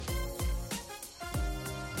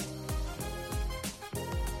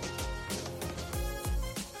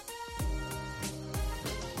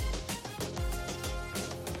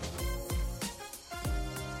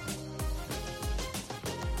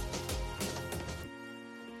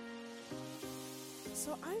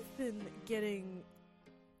So I've been getting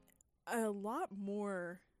a lot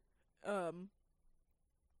more, I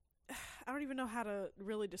don't even know how to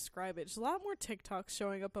really describe it. There's a lot more TikToks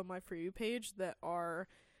showing up on my For You page that are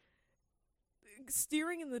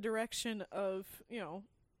steering in the direction of,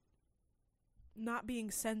 not being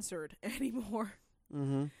censored anymore.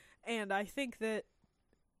 Mm-hmm. And I think that,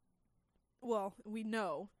 well,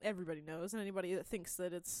 everybody knows, and anybody that thinks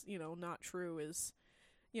that it's, not true is,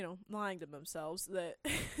 lying to themselves, that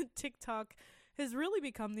TikTok has really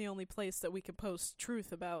become the only place that we can post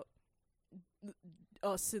truth about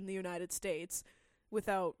us in the United States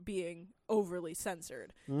without being overly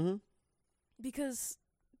censored. Mm-hmm. Because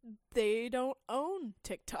they don't own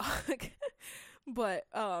TikTok. But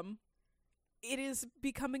it is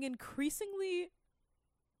becoming increasingly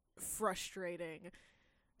frustrating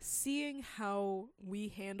seeing how we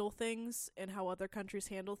handle things and how other countries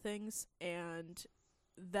handle things, and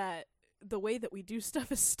that the way that we do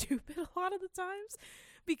stuff is stupid a lot of the times.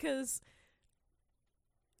 Because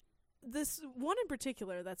this one in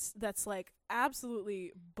particular that's like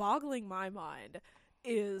absolutely boggling my mind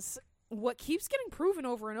is what keeps getting proven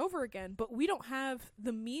over and over again, but we don't have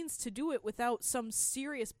the means to do it without some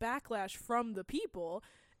serious backlash from the people,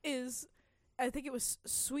 is, I think it was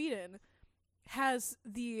Sweden, has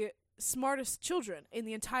the smartest children in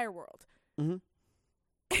the entire world. Mm-hmm.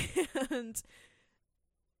 And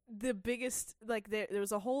the biggest, like, there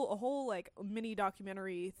was a whole like mini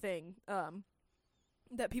documentary thing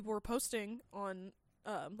that people were posting on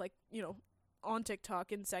on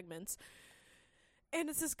TikTok in segments. And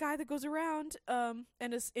it's this guy that goes around and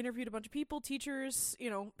has interviewed a bunch of people, teachers,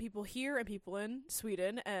 people here and people in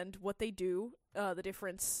Sweden, and what they do, the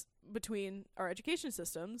difference between our education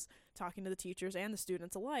systems, talking to the teachers and the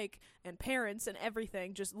students alike, and parents and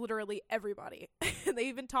everything, just literally everybody. And they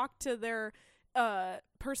even talked to their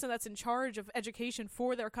person that's in charge of education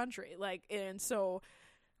for their country. And so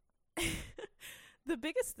the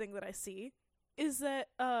biggest thing that I see is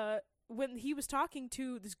that when he was talking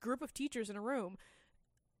to this group of teachers in a room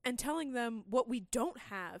and telling them what we don't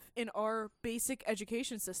have in our basic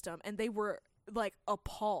education system, and they were like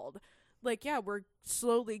appalled. Like, yeah, we're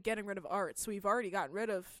slowly getting rid of arts. We've already gotten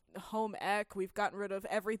rid of home ec. We've gotten rid of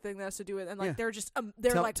everything that has to do with, and like, they're just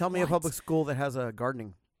tell me a public school that has a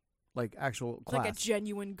gardening, like, actual class, like a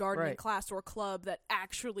genuine gardening class or club that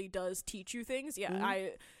actually does teach you things. Yeah,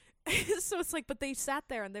 Mm-hmm. So it's like, but they sat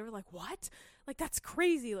there and they were like, what? Like, that's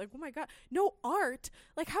crazy. Like, oh my God. No art.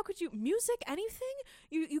 Like, how could you, music, anything?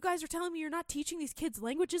 You guys are telling me you're not teaching these kids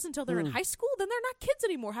languages until they're in high school? Then they're not kids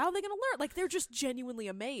anymore. How are they going to learn? Like, they're just genuinely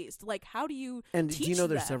amazed. Like, how do you And teach do you know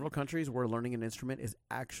there's them? several countries where learning an instrument is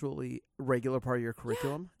actually a regular part of your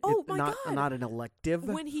curriculum? Yeah. Oh, my God. Not an elective.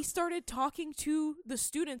 When he started talking to the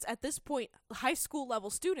students at this point, high school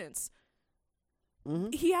level students,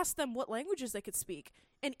 Mm-hmm. he asked them what languages they could speak,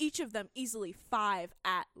 and each of them easily 5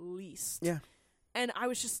 at least. Yeah. And I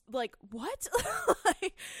was just like, what?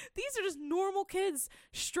 Like, these are just normal kids,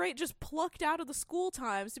 straight just plucked out of the school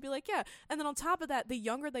times to be like, yeah. And then on top of that, the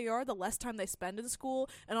younger they are, the less time they spend in school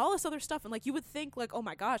and all this other stuff. And like, you would think like, oh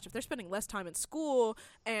my gosh, if they're spending less time in school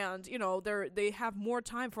and, they have more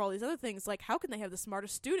time for all these other things, like, how can they have the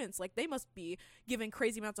smartest students? Like, they must be giving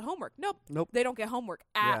crazy amounts of homework. Nope. They don't get homework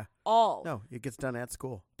at all. No, it gets done at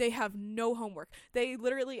school. They have no homework. They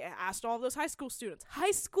literally asked all of those high school students, how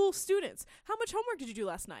much homework did you do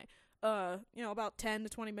last night? About 10 to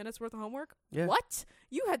 20 minutes worth of homework. Yeah. What?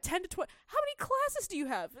 You had 10 to 20. How many classes do you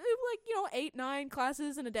have? Like, 8, 9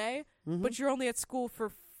 classes in a day, but you're only at school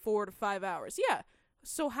for 4 to 5 hours. Yeah.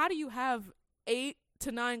 So how do you have 8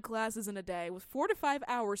 to 9 classes in a day with 4 to 5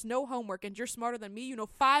 hours, no homework, and you're smarter than me?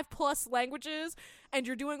 5+ languages, and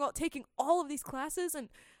you're taking all of these classes, and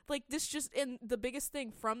like this just, and the biggest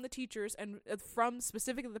thing from the teachers and from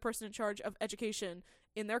specifically the person in charge of education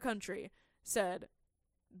in their country said,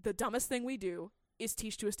 the dumbest thing we do is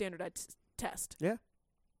teach to a standardized test. Yeah.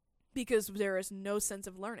 Because there is no sense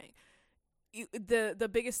of learning. The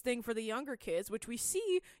biggest thing for the younger kids, which we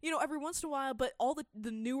see, every once in a while, but all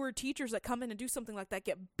the newer teachers that come in and do something like that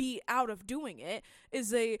get beat out of doing it, is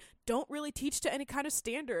they don't really teach to any kind of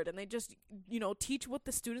standard, and they just, teach what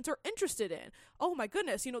the students are interested in. Oh my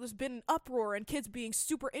goodness, there's been an uproar and kids being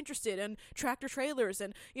super interested in tractor trailers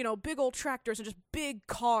and, big old tractors and just big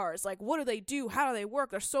cars. Like, what do they do? How do they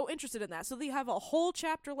work? They're so interested in that. So they have a whole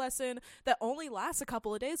chapter lesson that only lasts a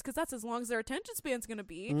couple of days because that's as long as their attention span's going to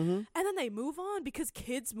be. Mm-hmm. And then they move on because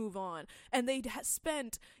kids move on, and they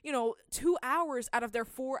spent 2 hours out of their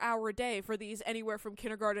 4-hour day for these anywhere from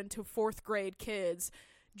kindergarten to 4th grade kids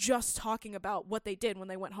just talking about what they did when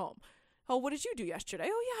they went home. Oh, what did you do yesterday?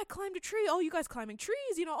 Oh, yeah, I climbed a tree. Oh, you guys climbing trees?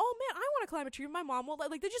 Oh, man, I want to climb a tree. My mom won't let.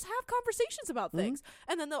 Like, they just have conversations about things.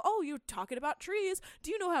 And then they'll, oh, you're talking about trees.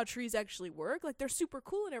 Do you know how trees actually work? Like, they're super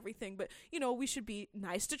cool and everything. But, we should be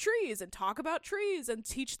nice to trees and talk about trees and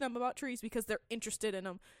teach them about trees because they're interested in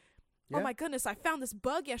them. Yeah. Oh, my goodness, I found this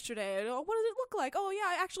bug yesterday. Oh, what does it look like? Oh, yeah,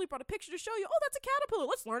 I actually brought a picture to show you. Oh, that's a caterpillar.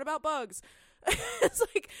 Let's learn about bugs. It's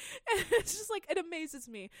just like, it amazes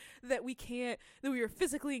me that we are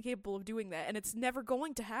physically incapable of doing that, and it's never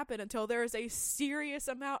going to happen until there is a serious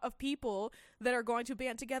amount of people that are going to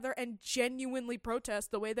band together and genuinely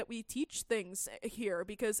protest the way that we teach things here,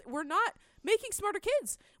 because we're not making smarter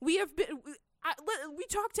kids. We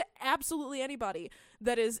talk to absolutely anybody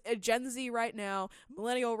that is a Gen Z right now,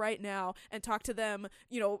 millennial right now, and talk to them,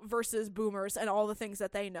 versus boomers and all the things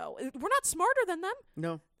that they know. We're not smarter than them.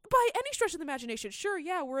 No. By any stretch of the imagination. Sure,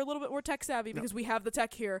 yeah, we're a little bit more tech savvy because we have the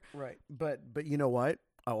tech here. Right. But you know what?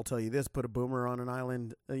 I will tell you this, put a boomer on an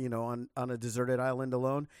island, on a deserted island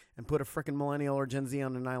alone, and put a frickin' millennial or Gen Z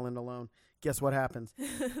on an island alone. Guess what happens?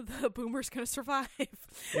 The boomer's going to survive.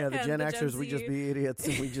 Yeah, the Gen Xers, we just be idiots,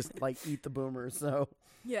 and we just, eat the boomers, so...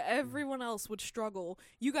 Yeah, everyone else would struggle.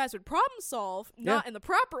 You guys would problem solve, not in the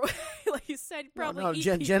proper way. Like you said, probably eat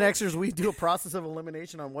Gen Xers, we do a process of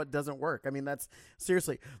elimination on what doesn't work. I mean, that's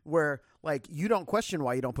seriously where, you don't question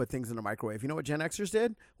why you don't put things in the microwave. You know what Gen Xers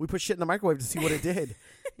did? We put shit in the microwave to see what it did,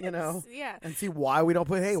 Yeah. And see why we don't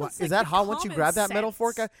put, hey, is that hot once you grab that metal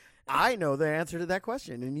fork? I know the answer to that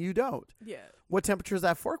question, and you don't. Yeah. What temperature is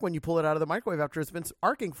that fork when you pull it out of the microwave after it's been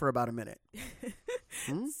arcing for about a minute?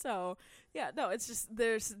 So... yeah, no, it's just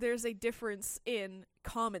there's a difference in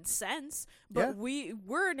common sense, but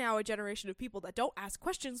we're now a generation of people that don't ask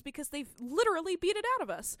questions because they've literally beat it out of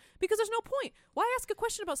us. Because there's no point. Why ask a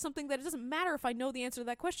question about something that it doesn't matter if I know the answer to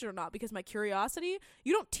that question or not? Because my curiosity,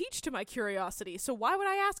 you don't teach to my curiosity, so why would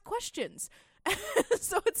I ask questions?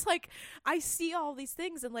 So it's like I see all these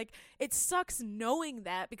things and it sucks knowing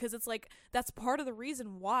that, because it's that's part of the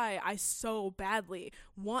reason why I so badly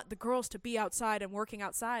want the girls to be outside and working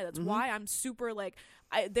outside. That's why I'm super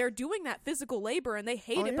they're doing that physical labor and they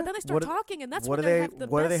hate it, but then they start talking and that's what when they have the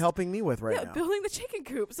what best, are they helping me with right now? Building the chicken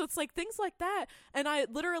coop. So it's things like that. And I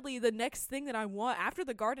literally, the next thing that I want after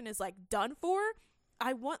the garden is done for,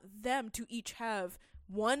 I want them to each have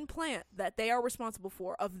one plant that they are responsible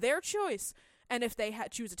for of their choice. And if they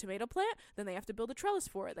choose a tomato plant, then they have to build a trellis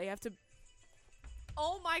for it. They have to...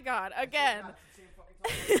 Oh my God, again.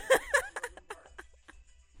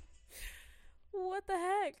 What the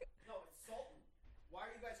heck? No, it's Sultan. Why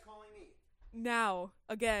are you guys calling me? Now,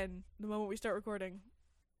 again, the moment we start recording.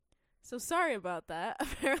 So sorry about that.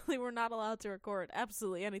 Apparently we're not allowed to record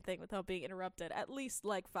absolutely anything without being interrupted at least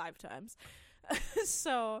 5 times.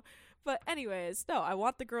 So, but anyways, no, I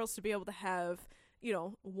want the girls to be able to have...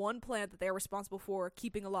 one plant that they're responsible for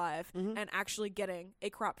keeping alive and actually getting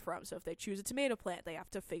a crop from. So if they choose a tomato plant, they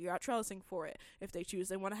have to figure out trellising for it. If they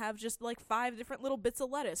want to have just 5 different little bits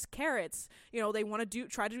of lettuce, carrots, they want to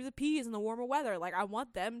try to do the peas in the warmer weather. I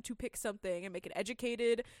want them to pick something and make an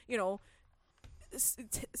educated,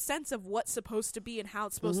 sense of what's supposed to be and how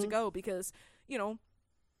it's supposed to go, because,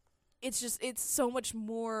 it's so much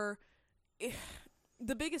more...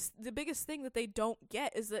 The biggest thing that they don't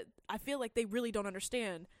get is that I feel like they really don't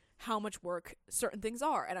understand how much work certain things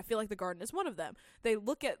are, and I feel like the garden is one of them. They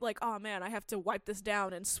look at oh man, I have to wipe this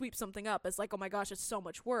down and sweep something up as oh my gosh, it's so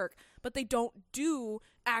much work, but they don't do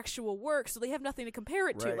actual work, so they have nothing to compare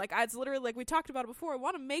it to. It's literally we talked about it before. I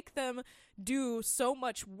want to make them do so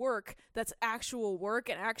much work that's actual work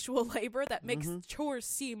and actual labor that makes chores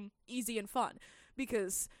seem easy and fun,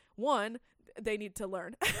 because one, they need to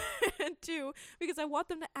learn, and 2, because I want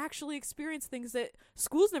them to actually experience things that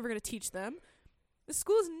school's never going to teach them. The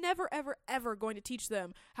school is never, ever, ever going to teach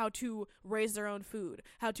them how to raise their own food,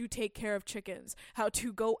 how to take care of chickens, how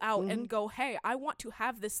to go out and go, hey, I want to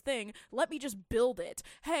have this thing. Let me just build it.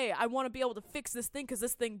 Hey, I want to be able to fix this thing because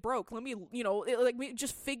this thing broke. Let me, we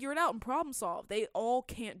just figure it out and problem solve. They all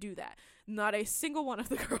can't do that. Not a single one of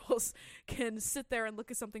the girls can sit there and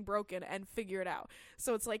look at something broken and figure it out.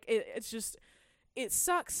 So it's it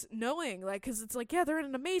sucks knowing, because it's yeah, they're in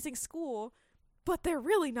an amazing school, but they're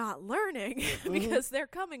really not learning because they're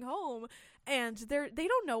coming home and they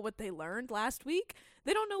don't know what they learned last week.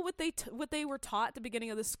 They don't know what they were taught at the beginning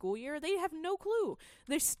of the school year. They have no clue.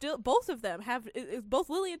 They still, both of them both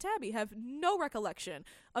Lily and Tabby have no recollection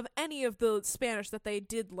of any of the Spanish that they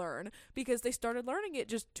did learn, because they started learning it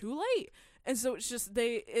just too late. And so it's just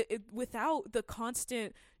without the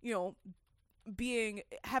constant,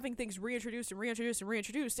 having things reintroduced and reintroduced and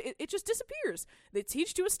reintroduced, it just disappears. They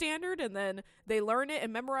teach to a standard, and then they learn it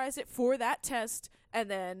and memorize it for that test, and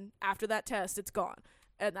then after that test, it's gone.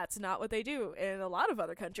 And that's not what they do in a lot of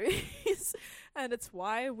other countries. And it's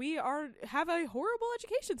why we have a horrible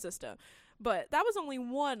education system. But that was only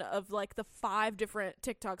one of like the 5 different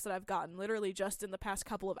TikToks that I've gotten literally just in the past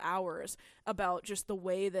couple of hours about just the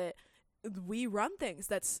way that we run things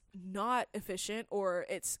that's not efficient, or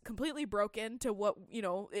it's completely broken to what,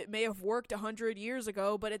 it may have worked 100 years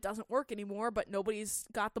ago, but it doesn't work anymore, but nobody's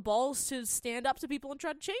got the balls to stand up to people and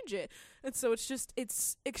try to change it. And so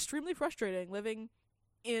it's extremely frustrating living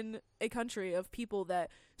in a country of people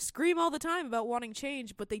that scream all the time about wanting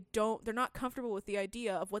change, but they're not comfortable with the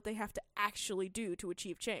idea of what they have to actually do to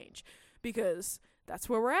achieve change, because that's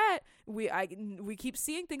where we're at. We keep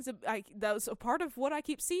seeing things. That was a part of what I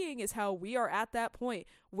keep seeing, is how we are at that point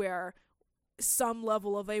where some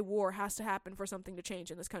level of a war has to happen for something to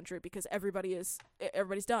change in this country, because everybody's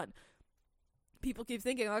done. People keep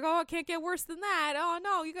thinking like, oh, it can't get worse than that. Oh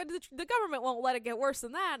no, the government won't let it get worse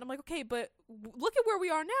than that. And I'm like, okay, but look at where we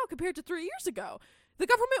are now compared to 3 years ago. The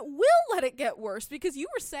government will let it get worse, because you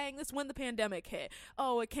were saying this when the pandemic hit.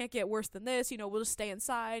 Oh, it can't get worse than this. We'll just stay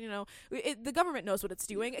inside. The government knows what it's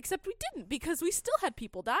doing, except we didn't, because we still had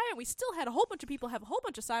people die, and we still had a whole bunch of people have a whole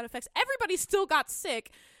bunch of side effects. Everybody still got sick.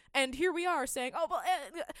 And here we are saying, oh,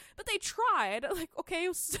 but they tried. Like, okay,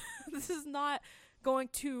 this is not going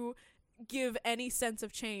to give any sense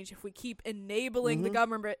of change if we keep enabling the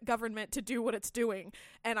government to do what it's doing.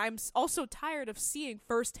 And I'm also tired of seeing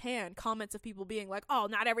firsthand comments of people being like, oh,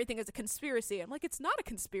 not everything is a conspiracy. I'm like, it's not a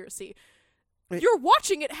conspiracy. You're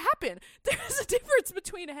watching it happen. There's a difference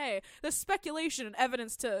between, hey, the speculation and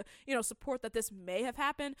evidence to, support that this may have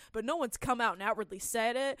happened, but no one's come out and outwardly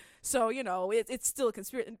said it. So, it's still a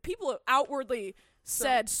conspiracy. And people have outwardly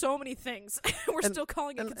said so many things. We're still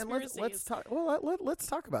calling it conspiracies. Let's talk. Well, let's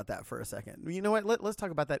talk about that for a second. You know what? Let's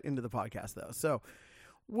talk about that into the podcast, though. So,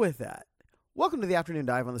 with that, welcome to the Afternoon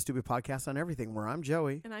Dive on the Stupid Podcast on Everything, where I'm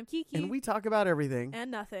Joey. And I'm Kiki. And we talk about everything.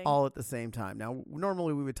 And nothing. All at the same time. Now,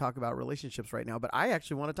 normally we would talk about relationships right now, but I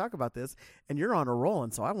actually want to talk about this, and you're on a roll,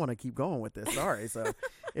 and so I want to keep going with this. Sorry. So,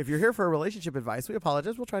 if you're here for a relationship advice, we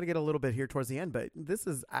apologize. We'll try to get a little bit here towards the end, but this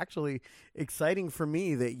is actually exciting for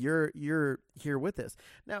me that you're here with this.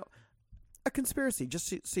 Now, a conspiracy,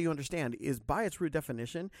 just so you understand, is by its root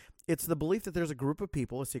definition, it's the belief that there's a group of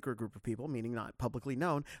people, a secret group of people, meaning not publicly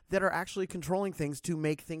known, that are actually controlling things to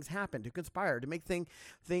make things happen, to conspire, to make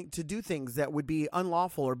to do things that would be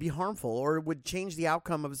unlawful or be harmful or would change the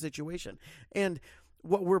outcome of a situation. And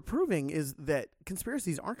what we're proving is that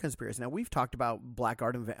conspiracies aren't conspiracies. Now, we've talked about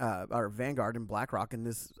Vanguard and BlackRock in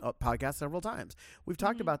this podcast several times. We've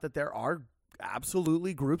talked about that there are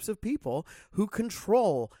absolutely groups of people who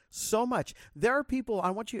control so much. There are people, I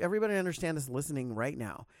want everybody to understand this listening right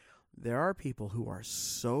now. There are people who are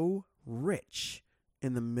so rich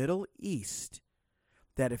in the Middle East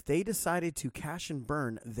that if they decided to cash and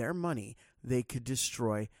burn their money, they could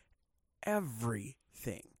destroy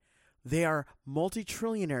everything. They are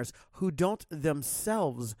multi-trillionaires who don't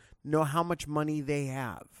themselves know how much money they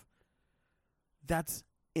have. That's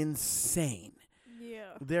insane.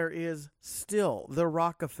 Yeah. There is still the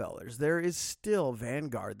Rockefellers. There is still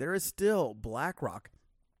Vanguard. There is still BlackRock.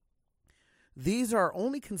 These are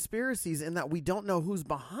only conspiracies in that we don't know who's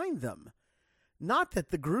behind them. Not that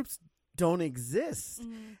the groups don't exist.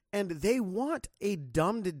 And they want a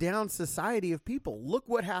dumbed down society of people. Look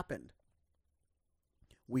what happened.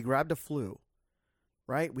 We grabbed a flu,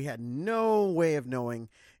 right? We had no way of knowing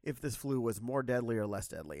if this flu was more deadly or less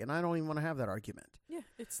deadly. And I don't even want to have that argument. Yeah,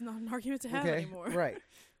 it's not an argument to have anymore. Right.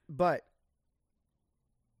 But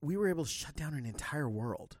we were able to shut down an entire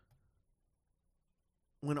world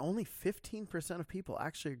when only 15% of people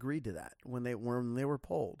actually agreed to that when they were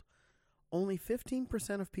polled. Only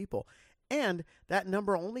 15% of people. And that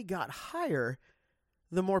number only got higher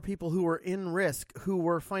the more people who were in risk, who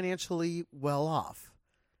were financially well off.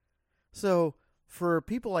 So for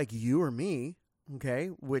people like you or me, okay,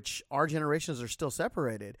 which our generations are still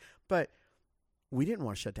separated, but we didn't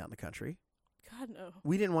want to shut down the country. God, no.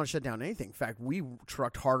 We didn't want to shut down anything. In fact, we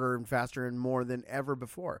trucked harder and faster and more than ever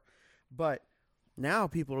before. But now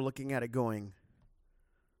people are looking at it going,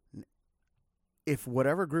 if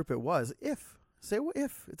whatever group it was, if,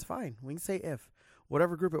 it's fine. We can say if.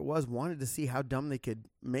 Whatever group it was wanted to see how dumb they could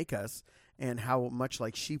make us and how much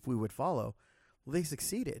like sheep we would follow, well, they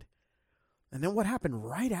succeeded. And then what happened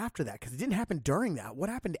right after that? Because it didn't happen during that. What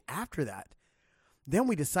happened after that? Then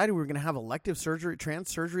we decided we were going to have elective surgery,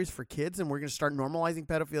 trans surgeries for kids, and we're going to start normalizing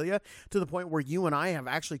pedophilia to the point where you and I have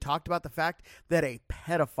actually talked about the fact that a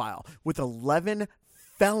pedophile with 11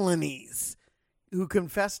 felonies, who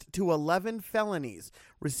confessed to 11 felonies,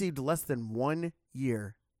 received less than 1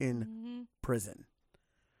 year in prison.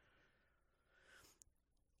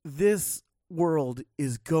 This world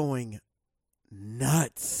is going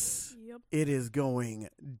nuts. Yep. It is going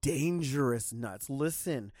dangerous nuts.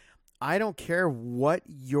 Listen, I don't care what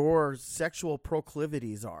your sexual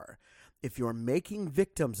proclivities are. If you're making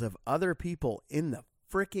victims of other people in the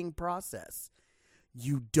freaking process,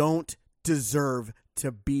 you don't deserve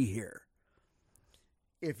to be here.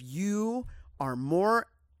 If you are more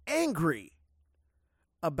angry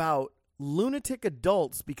about lunatic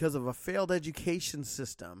adults because of a failed education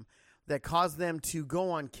system that caused them to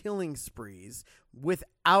go on killing sprees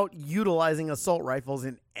without utilizing assault rifles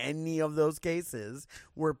in any of those cases,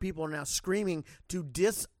 where people are now screaming to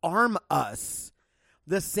disarm us,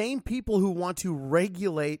 the same people who want to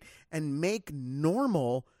regulate and make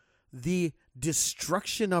normal the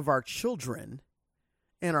destruction of our children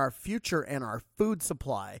and our future and our food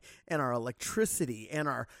supply and our electricity and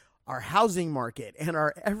our housing market and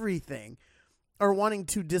our everything, are wanting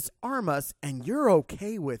to disarm us, and you're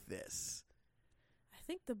okay with this. I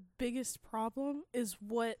think the biggest problem is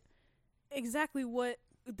exactly what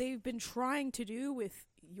they've been trying to do with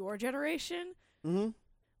your generation,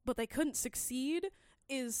 but they couldn't succeed,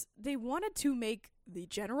 is they wanted to make the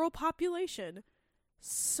general population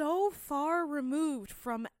so far removed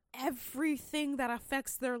from everything that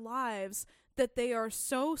affects their lives that they are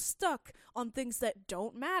so stuck on things that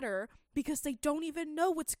don't matter because they don't even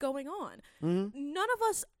know what's going on. None of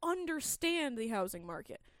us understand the housing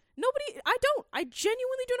market. I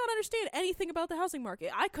genuinely do not understand anything about the housing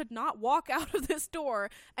market. I could not walk out of this door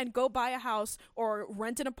and go buy a house or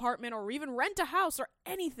rent an apartment or even rent a house or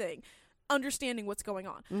anything understanding what's going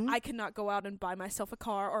on. I cannot go out and buy myself a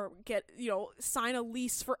car or sign a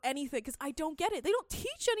lease for anything because I don't get it. They don't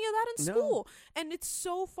teach any of that in school. And it's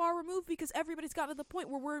so far removed because everybody's gotten to the point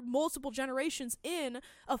where we're multiple generations in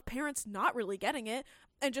of parents not really getting it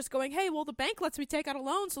and just going, hey, well, the bank lets me take out a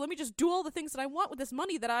loan, so let me just do all the things that I want with this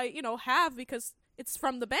money that I, have because it's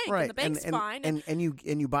from the bank, right. And the bank's fine. And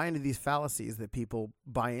you buy into these fallacies that people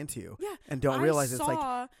buy into, yeah, and don't realize it's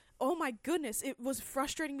like, oh my goodness, it was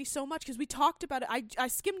frustrating me so much because we talked about it. I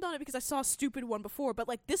skimmed on it because I saw a stupid one before, but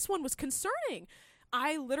like this one was concerning.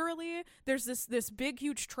 I literally, there's this big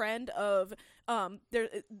huge trend of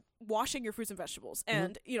washing your fruits and vegetables,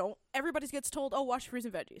 and everybody gets told, oh, wash your fruits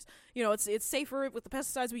and veggies. It's safer with the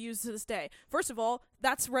pesticides we use to this day. First of all,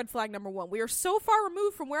 that's red flag number one. We are so far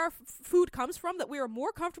removed from where our food comes from that we are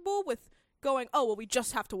more comfortable with going, oh, well, we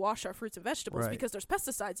just have to wash our fruits and vegetables because there's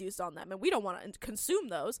pesticides used on them and we don't want to consume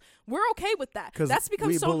those. We're okay with that. That's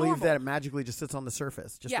become so normal. We believe that it magically just sits on the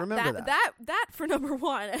surface. Just remember that for number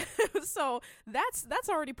one. So that's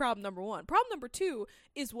already problem number one. Problem number two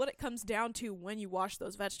is what it comes down to when you wash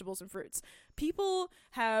those vegetables and fruits. People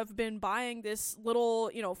have been buying this little,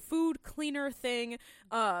 food cleaner thing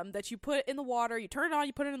that you put in the water. You turn it on,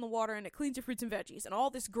 you put it in the water, and it cleans your fruits and veggies. And all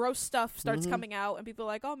this gross stuff starts coming out, and people are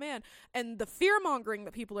like, oh, man. And the fear-mongering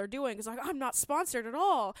that people are doing is like, I'm not sponsored at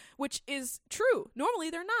all, which is true. Normally,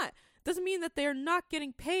 they're not. Doesn't mean that they're not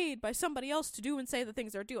getting paid by somebody else to do and say the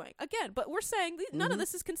things they're doing. Again, but we're saying none of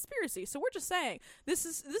this is conspiracy. So we're just saying this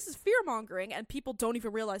is fear-mongering, and people don't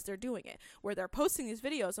even realize they're doing it. Where they're posting these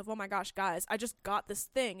videos of, oh my gosh, guys, I just got this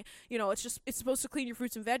thing. It's supposed to clean your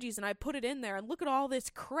fruits and veggies, and I put it in there, and look at all this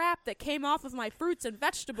crap that came off of my fruits and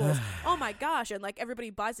vegetables. Oh my gosh, and like everybody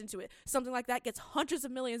buys into it. Something like that gets hundreds of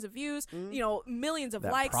millions of views, millions of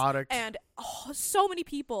likes, product. And so many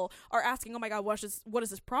people are asking, oh my god, what is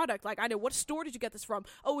this product? Like, I know, what store did you get this from?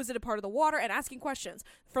 Oh, is it a part of the water? And asking questions.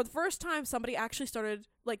 For the first time, somebody actually started,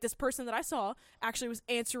 like this person that I saw actually was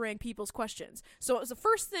answering people's questions. So it was the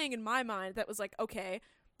first thing in my mind that was like, okay,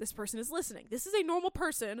 this person is listening. This is a normal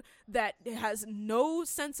person that has no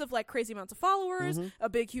sense of like crazy amounts of followers, a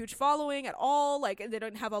big, huge following at all. Like they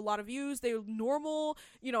don't have a lot of views. They're normal,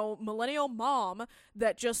 millennial mom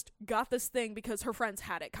that just got this thing because her friends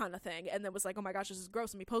had it kind of thing. And then was like, oh my gosh, this is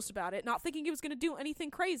gross. Let me post about it. Not thinking it was going to do anything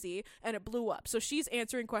crazy. And it blew up. So she's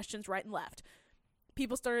answering questions right and left.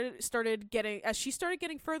 People started getting, as she started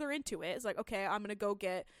getting further into it, it's like, okay, I'm going to go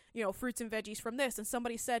get, fruits and veggies from this. And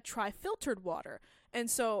somebody said, try filtered water. And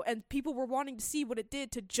people were wanting to see what it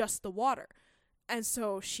did to just the water. And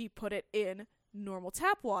so she put it in normal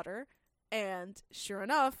tap water. And sure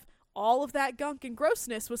enough, all of that gunk and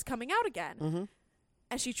grossness was coming out again.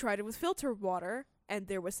 And she tried it with filtered water, and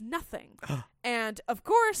there was nothing. And of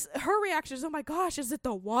course, her reaction is, oh my gosh, is it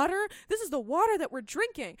the water? This is the water that we're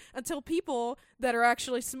drinking. Until people that are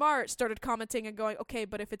actually smart started commenting and going, okay,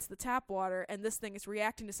 but if it's the tap water and this thing is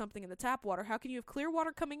reacting to something in the tap water, how can you have clear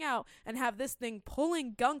water coming out and have this thing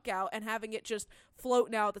pulling gunk out and having it just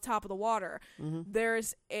float now at the top of the water?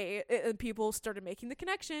 And people started making the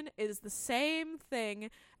connection. It is the same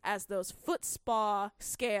thing as those foot spa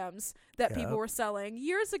scams that people were selling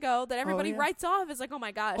years ago that everybody writes off as like, oh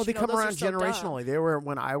my gosh. Oh, they come around so generationally. dumb. They were,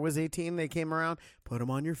 when I was 18, they came around, put them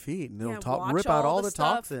on your feet, and they'll rip watch out all the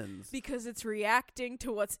stuff toxins. Because it's reacting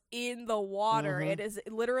to what's in the water. It is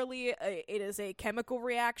literally, it is a chemical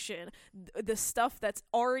reaction. The stuff that's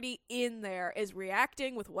already in there is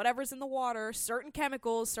reacting with whatever's in the water, certain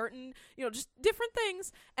chemicals, certain, just different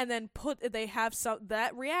things, and then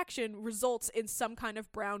that reaction results in some kind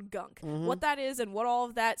of brown gunk. What that is and what all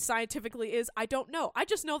of that scientifically is, I don't know. I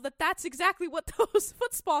just know that that's exactly what those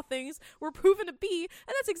foot spa things were proven to be,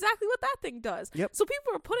 and that's exactly what that thing does. Yep. So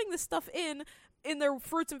people are putting this stuff in their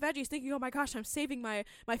fruits and veggies thinking, oh my gosh, I'm saving my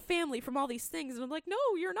family from all these things. And I'm like, no,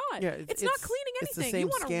 you're not. Yeah, it's not cleaning anything. You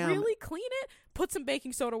want to really clean it? Put some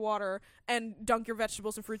baking soda water and dunk your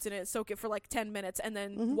vegetables and fruits in it, soak it for like 10 minutes, and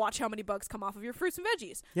then watch how many bugs come off of your fruits and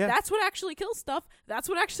veggies. Yeah. That's what actually kills stuff. That's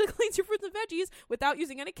what actually cleans your fruits and veggies without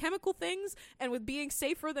using any chemical things and with being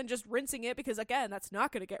safer than just rinsing it, because again, that's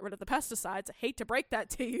not going to get rid of the pesticides. I hate to break that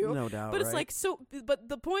to you. No doubt. But it's but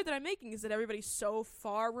the point that I'm making is that everybody's so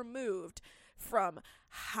far removed from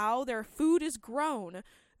how their food is grown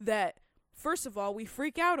that, first of all, we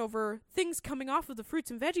freak out over things coming off of the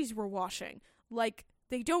fruits and veggies we're washing. Like,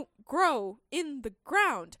 they don't grow in the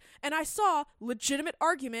ground. And I saw legitimate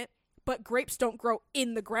argument, but grapes don't grow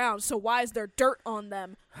in the ground, so why is there dirt on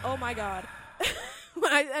them? Oh my God.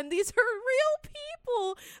 And these are real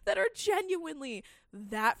people that are genuinely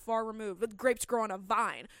that far removed. But grapes grow on a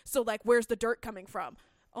vine, so like, where's the dirt coming from?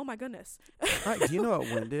 Oh my goodness. All right, do you know what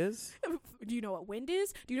wind is? Do you know what wind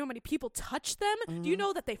is? Do you know how many people touch them? Do you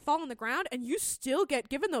know that they fall on the ground and you still get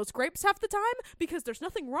given those grapes half the time? Because there's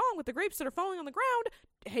nothing wrong with the grapes that are falling on the ground.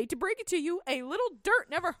 Hate to break it to you, a little dirt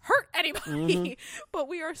never hurt anybody. But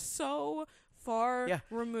we are so far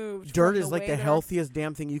removed. Dirt from is like the healthiest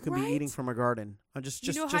damn thing you can be eating from a garden. Just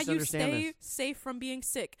how you understand stay this. safe from being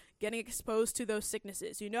sick, getting exposed to those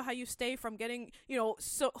sicknesses. You know how you stay from getting,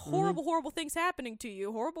 so horrible things happening to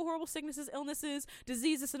you, horrible sicknesses, illnesses,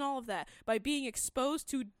 diseases, and all of that by being exposed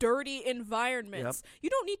to dirty environments. You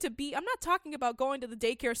don't need to be. I'm not talking about going to the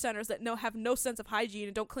daycare centers that have no sense of hygiene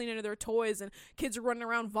and don't clean any of their toys, and kids are running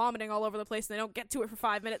around vomiting all over the place and they don't get to it for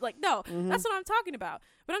 5 minutes. Like, no, that's what I'm talking about.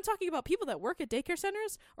 But I'm talking about people that work at daycare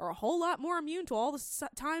centers are a whole lot more immune to all the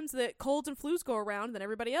times that colds and flus go around than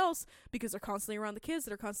everybody else, because they're constantly around the kids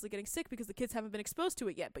that are constantly getting sick because the kids haven't been exposed to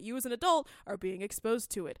it yet. But you as an adult are being exposed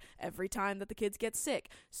to it every time that the kids get sick.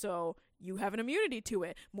 So you have an immunity to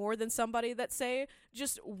it more than somebody that, say,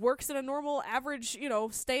 just works in a normal average,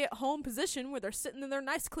 stay-at-home position where they're sitting in their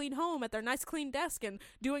nice clean home at their nice clean desk and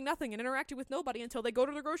doing nothing and interacting with nobody until they go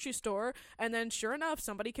to the grocery store, and then sure enough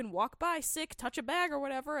somebody can walk by sick, touch a bag or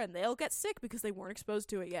whatever, and they'll get sick because they weren't exposed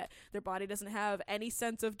to it yet. Their body doesn't have any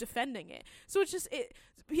sense of defending it. So it's just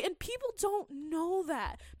and people don't know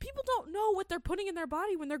that. People don't know what they're putting in their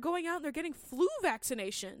body when they're going out and they're getting flu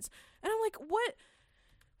vaccinations. And I'm like, what?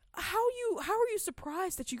 How are you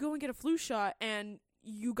surprised that you go and get a flu shot and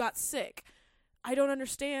you got sick? I don't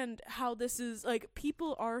understand how this is, like,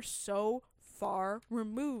 people are so far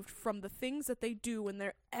removed from the things that they do in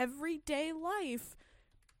their everyday life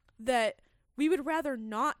that we would rather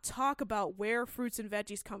not talk about where fruits and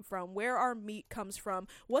veggies come from, where our meat comes from,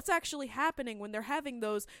 what's actually happening when they're having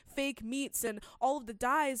those fake meats and all of the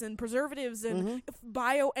dyes and preservatives and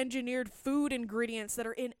bioengineered food ingredients that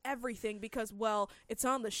are in everything because, well, it's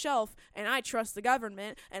on the shelf and I trust the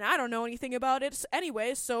government and I don't know anything about it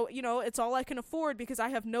anyway, so, it's all I can afford because I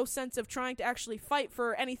have no sense of trying to actually fight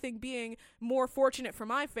for anything being more fortunate for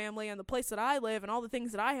my family and the place that I live and all the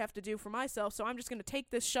things that I have to do for myself, so I'm just going to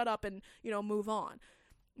take this, shut up, and, move on.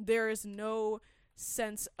 There is no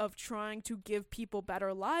sense of trying to give people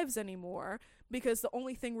better lives anymore because the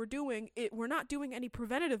only thing we're not doing any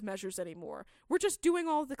preventative measures anymore. We're just doing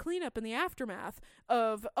all the cleanup in the aftermath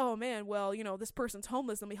of, oh man, well, this person's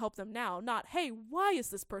homeless, let me help them now. Not, hey, why is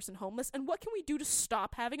this person homeless and what can we do to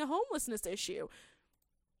stop having a homelessness issue?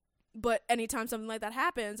 But anytime something like that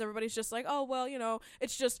happens, everybody's just like, oh, well,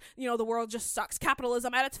 it's just, the world just sucks.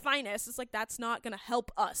 Capitalism at its finest. It's like, that's not going to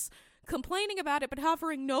help us. complaining about it but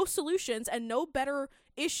offering no solutions and no better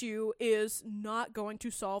issue is not going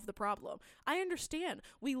to solve the problem. I understand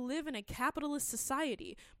we live in a capitalist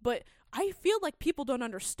society, but I feel like people don't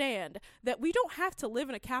understand that we don't have to live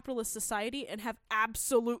in a capitalist society and have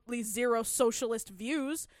absolutely zero socialist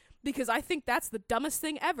views, because I think that's the dumbest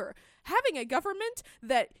thing ever. Having a government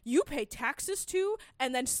that you pay taxes to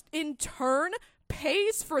and then in turn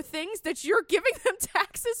pays for things that you're giving them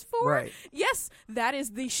taxes for. Right. Yes, that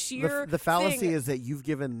is the sheer The fallacy thing. is that you've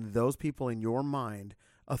given those people in your mind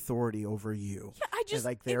authority over you. Yeah, I just, and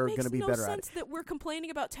like they're it makes going to be no better at sense it. that we're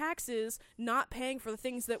complaining about taxes not paying for the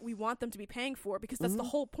things that we want them to be paying for, because that's the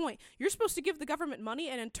whole point. You're supposed to give the government money,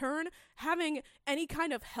 and in turn, having any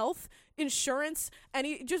kind of health insurance,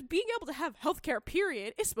 just being able to have healthcare,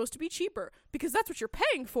 period, is supposed to be cheaper, because that's what you're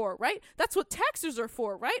paying for, right? That's what taxes are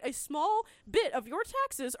for, right? A small bit of your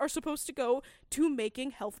taxes are supposed to go to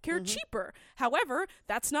making healthcare cheaper. However,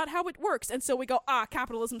 that's not how it works, and so we go,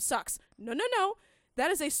 capitalism sucks. No. That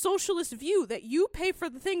is a socialist view, that you pay for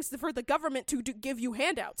the things for the government to give you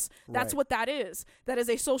handouts. That's Right. what that is. That is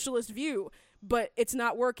a socialist view, but it's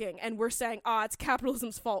not working. And we're saying, it's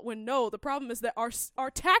capitalism's fault, when no, the problem is that our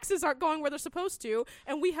taxes aren't going where they're supposed to,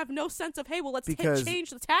 and we have no sense of, hey, well, let's Because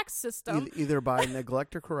change the tax system. Either by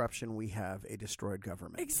neglect or corruption, we have a destroyed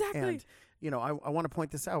government. Exactly. And, I want to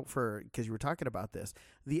point this out because you were talking about this.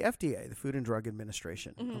 The FDA, the Food and Drug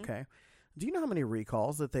Administration, okay? Do you know how many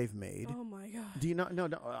recalls that they've made? Oh my God. Do you know? No,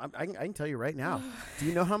 I can tell you right now. Do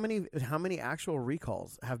you know how many actual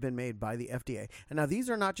recalls have been made by the FDA? And now these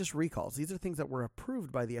are not just recalls. These are things that were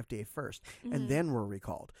approved by the FDA first and then were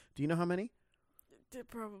recalled. Do you know how many?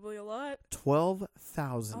 Probably a lot.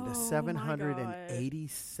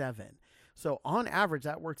 12,787. So on average,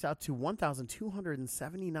 that works out to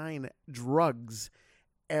 1,279 drugs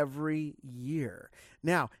every year.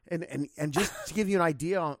 Now, and just to give you an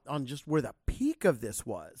idea on just where the peak of this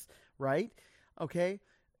was, right? Okay,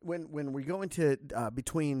 when we go into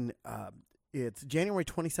between it's January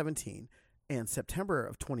 2017 and September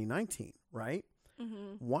of 2019, right?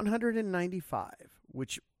 195,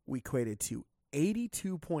 which equated to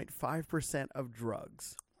 82.5% of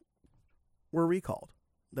drugs were recalled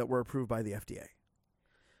that were approved by the FDA.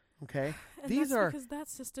 Okay, and that's because that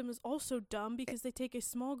system is also dumb, because they take a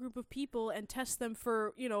small group of people and test them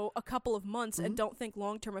for, a couple of months and don't think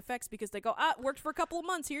long-term effects, because they go, it worked for a couple of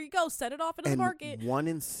months. Here you go. Set it off into the market. 1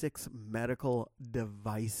 in 6 medical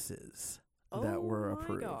devices that were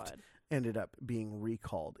approved ended up being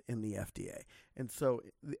recalled in the FDA. And so,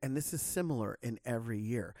 and this is similar in every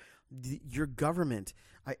year. Your government,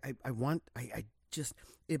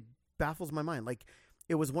 it baffles my mind. Like,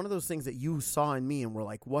 it was one of those things that you saw in me and were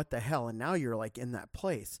like, what the hell? And now you're like in that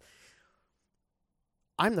place.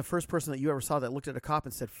 I'm the first person that you ever saw that looked at a cop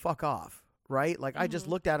and said, fuck off, right? Like, I just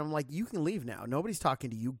looked at him like, you can leave now. Nobody's talking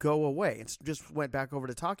to you. Go away. And just went back over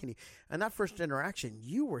to talking to you. And that first interaction,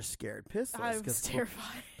 you were scared, pissed. I was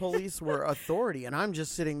terrified. Police were authority. And I'm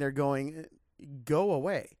just sitting there going, go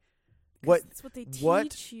away. That's what they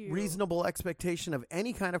teach you. Reasonable expectation of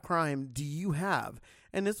any kind of crime do you have?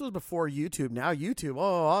 And this was before YouTube. Now YouTube,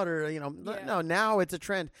 no, now it's a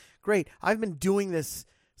trend. Great. I've been doing this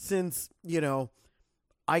since,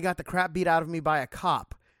 I got the crap beat out of me by a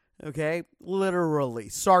cop. Okay? Literally.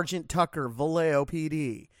 Sergeant Tucker, Vallejo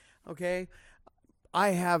PD. Okay? I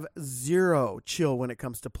have zero chill when it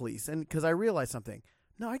comes to police. And because I realized something.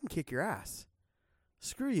 No, I can kick your ass.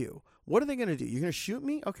 Screw you. What are they going to do? You're going to shoot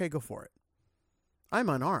me? Okay, go for it. I'm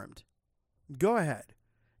unarmed. Go ahead.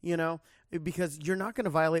 Because you're not going to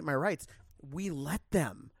violate my rights. We let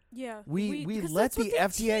them. Yeah. We let the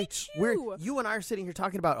FDA. You and I are sitting here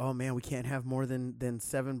talking about, oh man, we can't have more than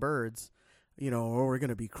 7 birds, or we're going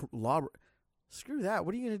to be law. Screw that.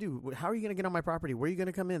 What are you going to do? How are you going to get on my property? Where are you going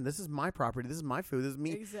to come in? This is my property. This is my food. This is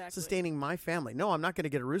me sustaining my family. No, I'm not going to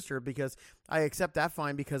get a rooster because I accept that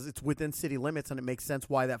fine because it's within city limits and it makes sense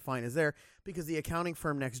why that fine is there, because the accounting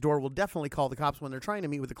firm next door will definitely call the cops when they're trying to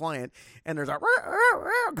meet with the client and there's a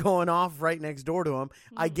going off right next door to them.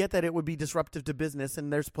 I get that it would be disruptive to business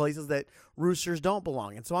and there's places that roosters don't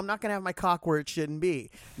belong. And so I'm not going to have my cock where it shouldn't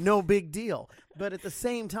be. No big deal. But at the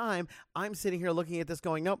same time, I'm sitting here looking at this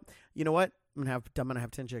going, nope, you know what? I'm gonna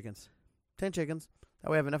have 10 chickens. 10 chickens.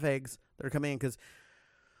 That way I have enough eggs that are coming in, because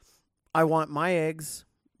I want my eggs,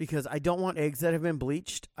 because I don't want eggs that have been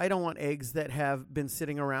bleached. I don't want eggs that have been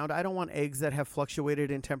sitting around. I don't want eggs that have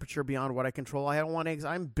fluctuated in temperature beyond what I control. I don't want eggs.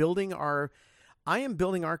 I am building our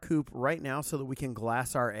coop right now so that we can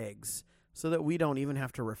glass our eggs, so that we don't even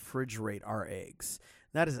have to refrigerate our eggs.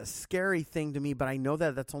 That is a scary thing to me, but I know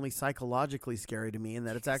that that's only psychologically scary to me, and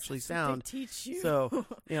that it's actually sound. They teach you. So,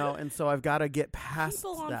 and so I've got to get past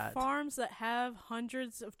people on that. farms that have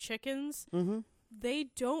hundreds of chickens, Mm-hmm. they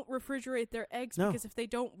don't refrigerate their eggs because if they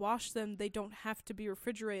don't wash them, they don't have to be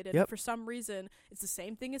refrigerated. Yep. For some reason, it's the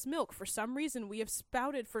same thing as milk. For some reason, we have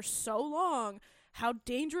spouted for so long how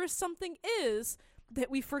dangerous something is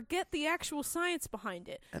that we forget the actual science behind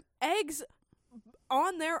it. Eggs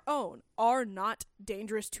on their own are not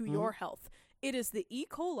dangerous to your health. It is the E.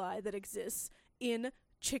 coli that exists in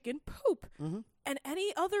chicken poop and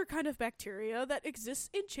any other kind of bacteria that exists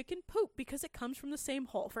in chicken poop because it comes from the same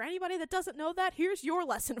hole. For anybody that doesn't know that, here's your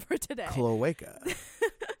lesson for today. Cloaca.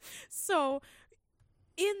 So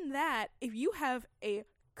in that, if you have a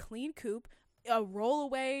clean coop, a roll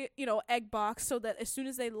away, egg box so that as soon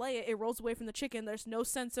as they lay it, it rolls away from the chicken. There's no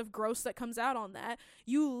sense of gross that comes out on that.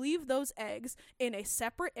 You leave those eggs in a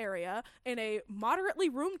separate area in a moderately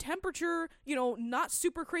room temperature, not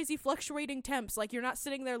super crazy fluctuating temps. Like you're not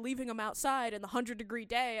sitting there leaving them outside in the 100-degree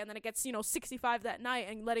day and then it gets, 65 that night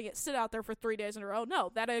and letting it sit out there for 3 days in a row.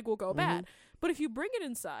 No, that egg will go bad. But if you bring it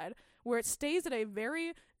inside where it stays at a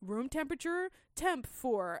very room temperature temp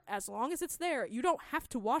for as long as it's there, you don't have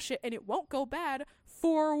to wash it and it won't go bad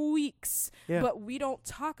for weeks. Yeah. But we don't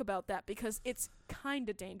talk about that because it's kind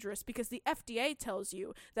of dangerous because the FDA tells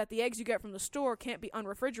you that the eggs you get from the store can't be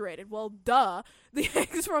unrefrigerated. Well, duh. The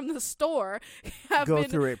eggs from the store have go been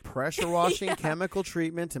through a pressure washing chemical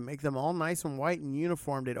treatment to make them all nice and white and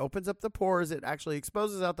uniformed. It opens up the pores. It actually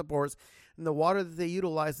exposes out the pores. And the water that they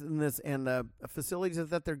utilize in this and the facilities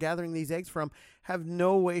that they're gathering these eggs from have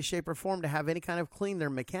no way, shape, or form to have any kind of clean. They're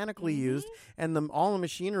mechanically used, and all the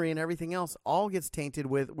machinery and everything else all gets tainted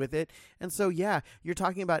with it. And so, you're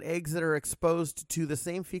talking about eggs that are exposed to the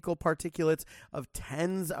same fecal particulates of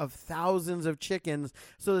tens of thousands of chickens,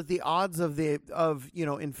 so that the odds of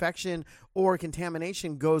infection or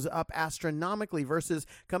contamination goes up astronomically. Versus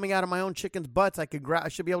coming out of my own chicken's butts, I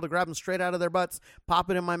should be able to grab them straight out of their butts, pop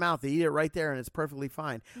it in my mouth, they eat it right there, and it's perfectly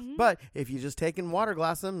fine. But if you just take and water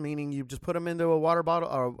glass them, meaning you just put them into a water bottle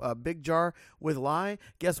or a big jar with lye,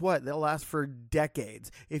 guess what? They'll last for decades.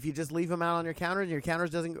 If you just leave them out on your counters, and your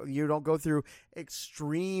counters you don't go through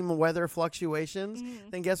extreme weather fluctuations,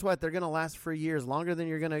 then guess what? They're going to last for years, longer than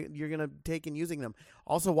you're going to take in using them.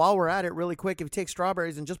 Also, while we're at it, really quick, if you take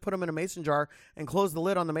strawberries and just put them in a mason jar and close the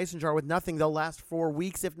lid on the mason jar with nothing, they'll last for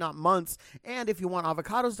weeks, if not months. And if you want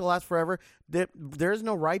avocados to last forever, there's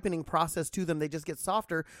no ripening process to them. They just get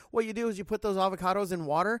softer. What you do is you put those avocados in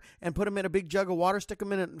water and put them in a big jug of water, stick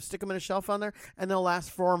them in a shelf on there, and they'll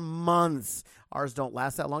last for months. Ours don't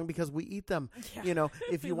last that long because we eat them. Yeah.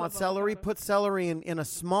 If you want celery, put celery in a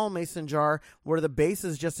small mason jar where the base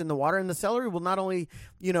is just in the water, and the celery will not only,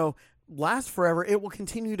 last forever, it will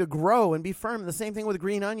continue to grow and be firm. The same thing with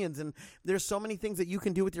green onions, and there's so many things that you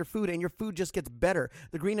can do with your food, and your food just gets better.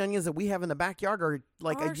 The green onions that we have in the backyard are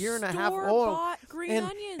like a year and a half old,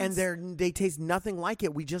 and they taste nothing like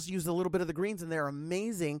it. We just use a little bit of the greens, and they're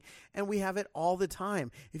amazing, and we have it all the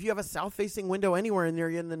time. If you have a south-facing window anywhere in there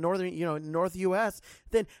in the northern, North U.S.,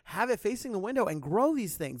 then have it facing the window and grow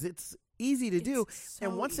these things. It's easy to do.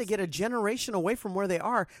 And once they get a generation away from where they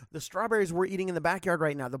are, the strawberries we're eating in the backyard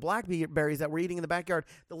right now, the blackberries that we're eating in the backyard,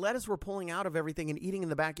 the lettuce we're pulling out of everything and eating in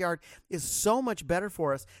the backyard is so much better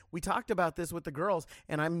for us. We talked about this with the girls,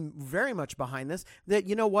 and I'm very much behind this, that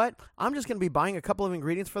you know what? I'm just going to be buying a couple of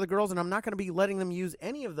ingredients for the girls, and I'm not going to be letting them use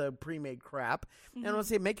any of the pre-made crap. And I'm going to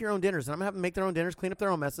say, make your own dinners. And I'm going to have them make their own dinners, clean up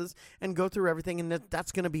their own messes, and go through everything, and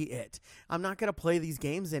that's going to be it. I'm not going to play these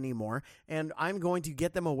games anymore, and I'm going to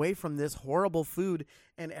get them away from this horrible food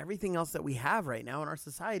and everything else that we have right now in our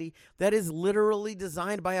society that is literally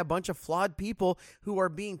designed by a bunch of flawed people who are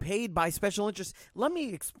being paid by special interests. Let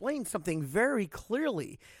me explain something very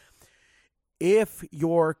clearly. If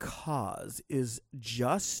your cause is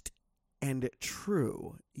just and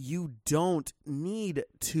true, you don't need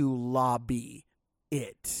to lobby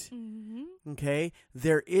it. Okay?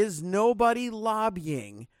 There is nobody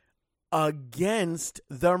lobbying against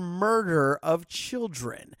the murder of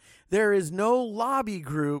children. There is no lobby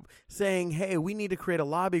group saying, hey, we need to create a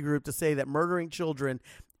lobby group to say that murdering children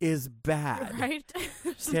is bad. Right?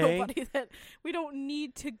 There's nobody we don't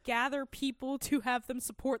need to gather people to have them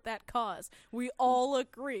support that cause. We all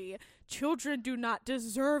agree children do not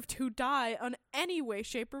deserve to die on any way,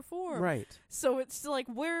 shape, or form. Right. So it's like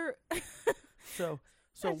So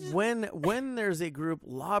when there's a group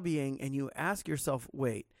lobbying and you ask yourself,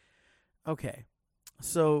 wait, okay,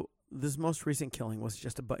 so this most recent killing was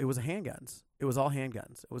it was handguns. It was all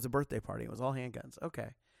handguns. It was a birthday party. It was all handguns.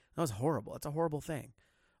 Okay. That was horrible. That's a horrible thing.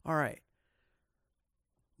 All right.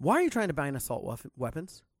 Why are you trying to ban assault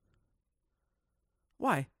weapons?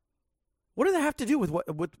 Why? What do they have to do with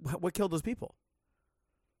what killed those people?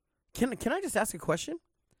 Can I just ask a question?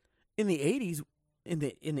 In the 80s, in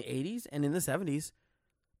the 80s and in the 70s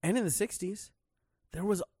and in the 60s, there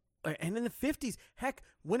was, and in the 50s, heck,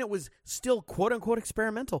 when it was still quote unquote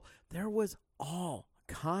experimental, there was all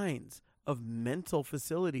kinds of mental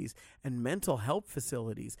facilities and mental health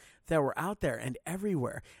facilities that were out there and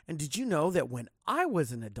everywhere. And did you know that when I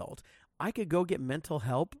was an adult, I could go get mental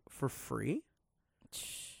help for free?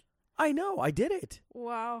 I know, I did it.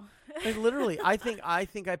 Wow. Like literally, I think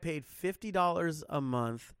I paid $50 a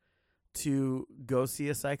month to go see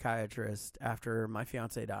a psychiatrist after my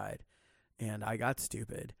fiance died, and I got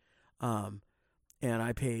stupid. And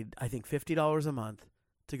I paid, I think, $50 a month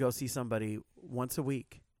to go see somebody once a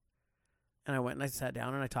week. And I went and I sat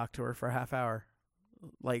down and I talked to her for a half hour.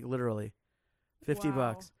 Like literally. $50.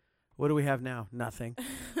 Wow. What do we have now? Nothing.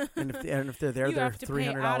 and if they're there, you they're have to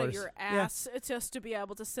 $300. pay out of your ass just to be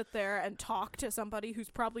able to sit there and talk to somebody who's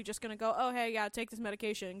probably just going to go, oh, hey, yeah, take this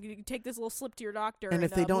medication. You can take this little slip to your doctor. And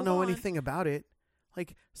if they don't know on. anything about it,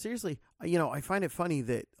 like, seriously, you know, I find it funny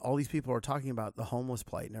that all these people are talking about the homeless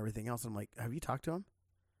plight and everything else. I'm like, have you talked to them?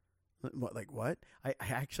 What? Like, what? I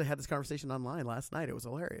actually had this conversation online last night. It was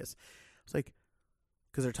hilarious. It's like,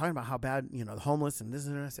 because they're talking about how bad, you know, the homeless and this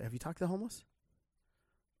and that. I said, have you talked to the homeless?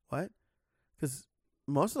 What? Because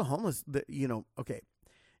most of the homeless, you know, okay,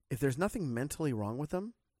 if there's nothing mentally wrong with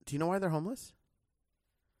them, do you know why they're homeless?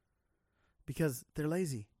 Because they're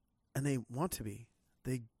lazy and they want to be.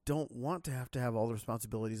 They don't want to have all the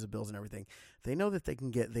responsibilities of bills and everything. They know that they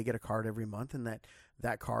get a card every month, and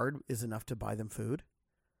that card is enough to buy them food.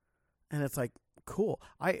 And it's like, cool.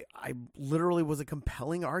 I literally was a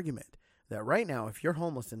compelling argument that right now, if you're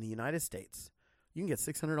homeless in the United States, you can get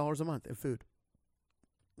 $600 a month in food.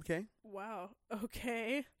 Okay? Wow.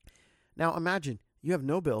 Okay. Now imagine you have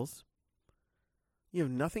no bills. You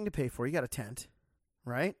have nothing to pay for. You got a tent,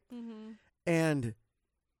 right? Mm-hmm. And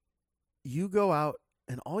you go out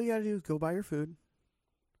and all you got to do is go buy your food.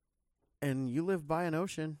 And you live by an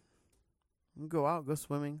ocean. You go out, go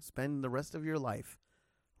swimming, spend the rest of your life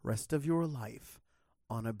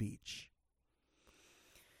on a beach.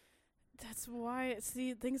 That's why,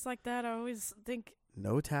 see, things like that, I always think,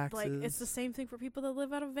 no taxes. like, it's the same thing for people that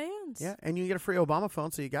live out of vans. Yeah, and you get a free Obama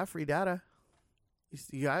phone, so you got free data.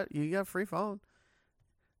 You got free phone.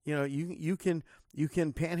 You know, you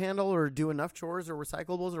can panhandle or do enough chores or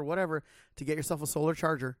recyclables or whatever to get yourself a solar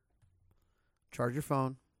charger. Charge your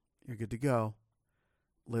phone. You're good to go.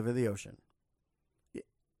 Live in the ocean.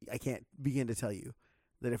 I can't begin to tell you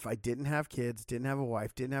that if I didn't have kids, didn't have a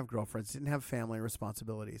wife, didn't have girlfriends, didn't have family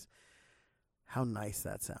responsibilities, how nice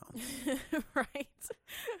that sounds. Right.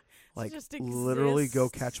 Like, just literally go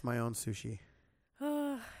exist. catch my own sushi.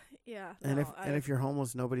 Yeah. And no, if you're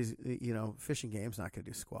homeless, nobody's, you know, fishing game's not going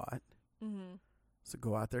to do squat. Mm-hmm. So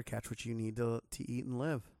go out there, catch what you need to eat and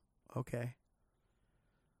live. Okay.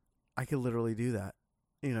 I could literally do that,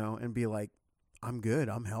 you know, and be like, I'm good.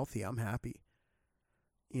 I'm healthy. I'm happy.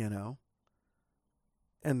 You know?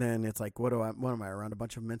 And then it's like, what am I, around a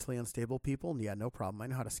bunch of mentally unstable people? Yeah, no problem. I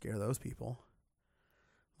know how to scare those people.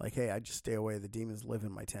 Like, hey, I just stay away. The demons live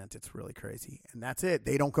in my tent. It's really crazy. And that's it.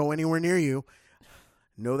 They don't go anywhere near you.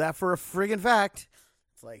 Know that for a friggin' fact.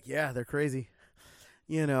 It's like, yeah, they're crazy.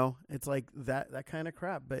 You know, it's like that kind of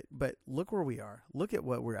crap. But look where we are. Look at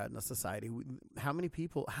what we're at in a society. How many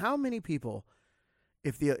people,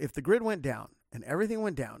 if the grid went down and everything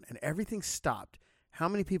went down and everything stopped, how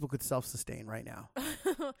many people could self-sustain right now?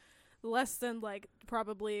 Less than, like,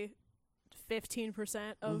 probably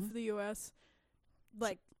 15% of the U.S.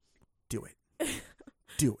 Like, do it.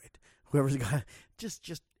 Do it. Whoever's got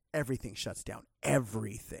just everything shuts down.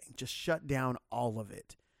 Everything. Just shut down all of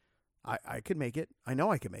it. I could make it. I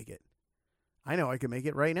know I could make it. I know I could make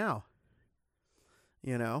it right now.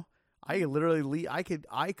 You know? I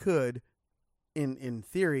could in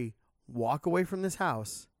theory walk away from this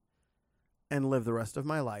house and live the rest of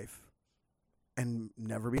my life and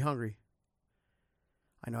never be hungry.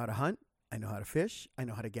 I know how to hunt. I know how to fish. I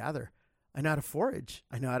know how to gather. I know how to forage.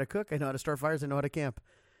 I know how to cook. I know how to start fires. I know how to camp.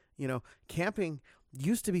 You know, camping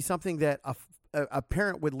used to be something that a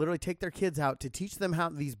parent would literally take their kids out to teach them how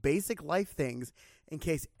these basic life things in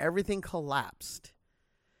case everything collapsed.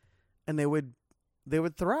 And they would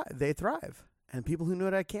thrive. They thrive. And people who knew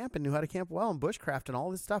how to camp and knew how to camp well and bushcraft and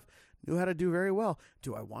all this stuff knew how to do very well.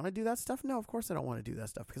 Do I want to do that stuff? No, of course I don't want to do that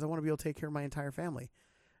stuff because I want to be able to take care of my entire family.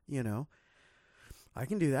 You know, I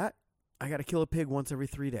can do that. I got to kill a pig once every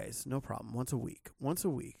 3 days. No problem. Once a week.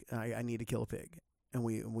 I need to kill a pig. And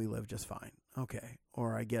we live just fine. Okay.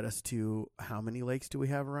 Or I get us to how many lakes do we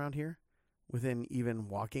have around here? Within even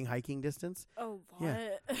walking, hiking distance? Oh, Yeah.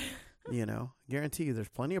 what? You know, guarantee you there's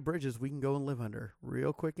plenty of bridges we can go and live under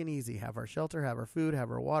real quick and easy. Have our shelter, have our food, have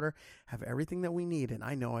our water, have everything that we need. And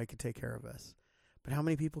I know I could take care of us. But how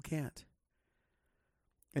many people can't?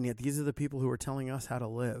 And yet these are the people who are telling us how to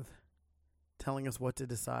live, telling us what to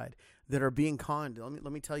decide, that are being conned.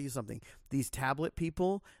 Let me tell you something. These tablet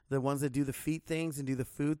people, the ones that do the feet things and do the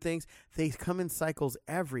food things, they come in cycles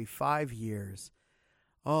every 5 years.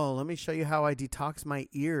 Oh, let me show you how I detox my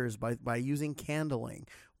ears by using candling,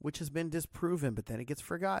 which has been disproven, but then it gets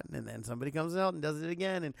forgotten. And then somebody comes out and does it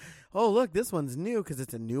again. And, oh, look, this one's new because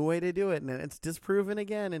it's a new way to do it. And then it's disproven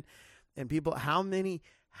again. And people, how many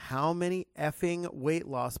effing weight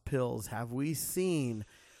loss pills have we seen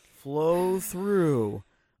flow through,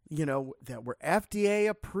 you know, that were FDA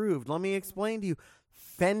approved? Let me explain to you.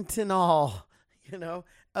 Fentanyl, you know,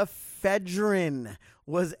 ephedrine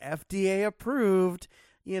was FDA approved.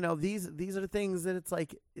 You know, these are things that it's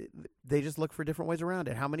like they just look for different ways around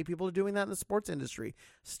it. How many people are doing that in the sports industry?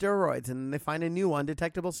 Steroids, and they find a new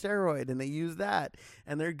undetectable steroid, and they use that,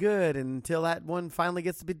 and they're good until that one finally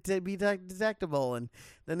gets to be detectable, and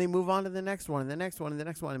then they move on to the next one, and the next one, and the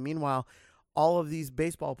next one. And meanwhile, all of these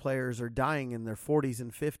baseball players are dying in their 40s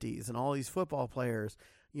and 50s, and all these football players,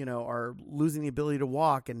 you know, are losing the ability to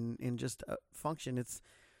walk and just function.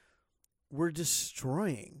 We're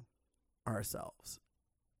destroying ourselves.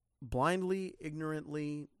 Blindly,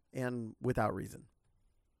 ignorantly, and without reason.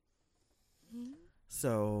 Mm-hmm.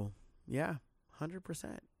 So, yeah,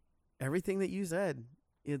 100%. Everything that you said,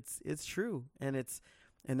 it's true, and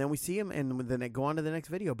then we see him, and then they go on to the next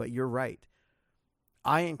video. But you're right.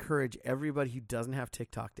 I encourage everybody who doesn't have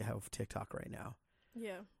TikTok to have TikTok right now.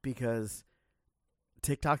 Yeah, because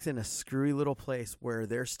TikTok's in a screwy little place where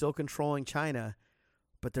they're still controlling China,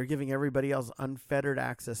 but they're giving everybody else unfettered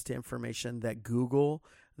access to information that Google,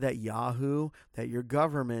 that Yahoo, that your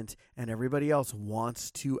government, and everybody else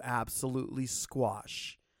wants to absolutely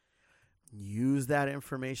squash. Use that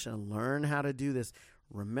information. Learn how to do this.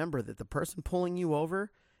 Remember that the person pulling you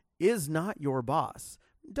over is not your boss.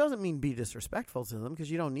 Doesn't mean be disrespectful to them,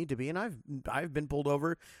 because you don't need to be. And I've been pulled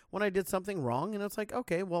over when I did something wrong, and it's like,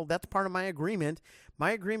 okay, well, that's part of my agreement.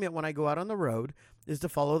 My agreement when I go out on the road is to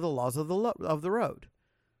follow the laws of the road.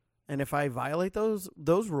 And if I violate those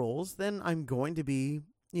rules, then I'm going to be,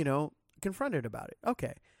 you know, confronted about it.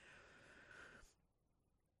 Okay.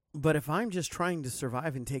 But if I'm just trying to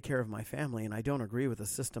survive and take care of my family, and I don't agree with the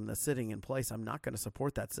system that's sitting in place, I'm not going to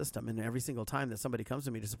support that system. And every single time that somebody comes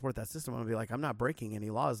to me to support that system, I'm going to be like, I'm not breaking any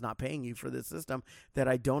laws, not paying you for this system that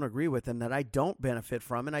I don't agree with and that I don't benefit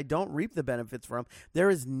from and I don't reap the benefits from. There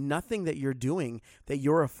is nothing that you're doing that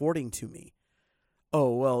you're affording to me.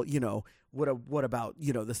 Oh, well, you know, what about,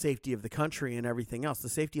 you know, the safety of the country and everything else? The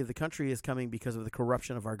safety of the country is coming because of the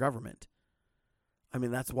corruption of our government. I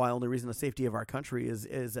mean, that's why only reason the safety of our country is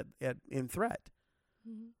in threat,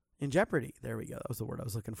 in jeopardy. There we go. That was the word I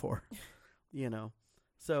was looking for. You know,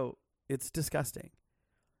 so it's disgusting.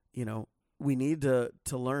 You know, we need to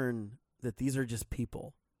learn that these are just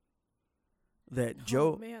people. That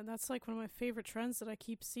oh, man, that's like one of my favorite trends that I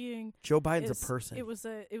keep seeing. Joe Biden's a person.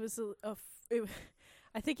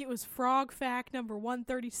 I think it was frog fact number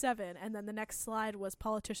 137, and then the next slide was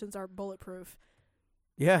politicians are bulletproof.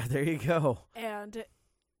 Yeah, there you go. And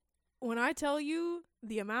when I tell you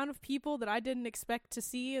the amount of people that I didn't expect to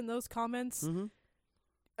see in those comments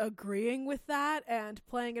agreeing with that and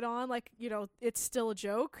playing it on like, you know, it's still a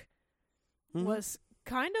joke, was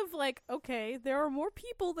kind of like, okay, there are more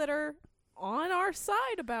people that are on our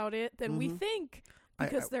side about it than we think,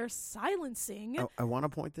 because they're silencing. I want to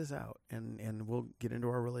point this out, and we'll get into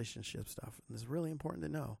our relationship stuff. And this is really important to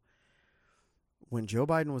know. When Joe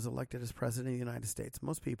Biden was elected as president of the United States,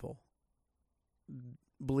 most people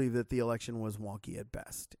believe that the election was wonky at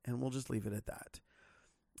best, and we'll just leave it at that.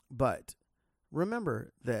 But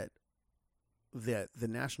remember that the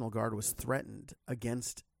National Guard was threatened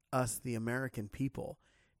against us, the American people,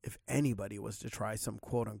 if anybody was to try some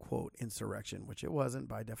quote-unquote insurrection, which it wasn't.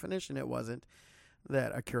 By definition, it wasn't,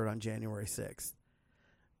 that occurred on January 6th.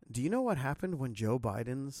 Do you know what happened when Joe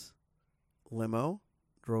Biden's limo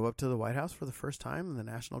drove up to the White House for the first time and the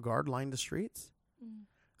National Guard lined the streets?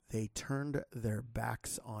 They turned their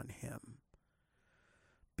backs on him,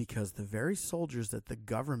 because the very soldiers that the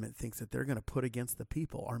government thinks that they're going to put against the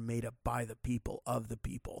people are made up by the people, of the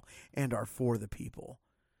people, and are for the people.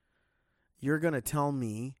 You're going to tell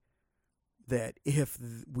me that if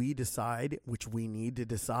we decide, which we need to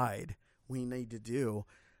decide, we need to do,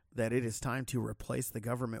 that it is time to replace the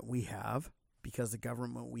government we have, because the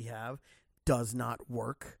government we have does not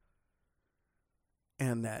work,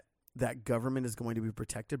 and that government is going to be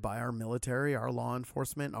protected by our military, our law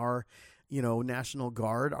enforcement, our, National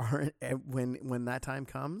Guard, when that time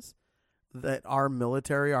comes, that our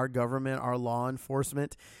military, our government, our law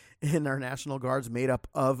enforcement, and our National Guards made up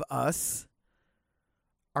of us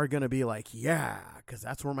are going to be like, yeah, because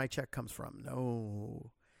that's where my check comes from.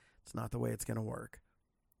 No, it's not the way it's going to work.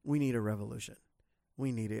 We need a revolution.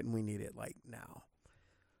 We need it, and we need it like now.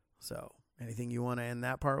 So, anything you want to end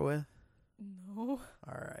that part with? No.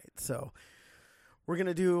 All right. So, we're going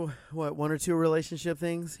to do, one or two relationship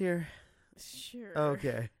things here? Sure.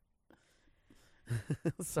 Okay.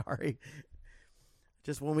 Sorry.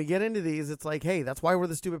 Just when we get into these, it's like, hey, that's why we're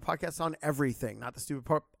the Stupid Podcast on everything, not the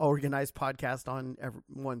Stupid Organized Podcast on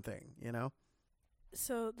one thing,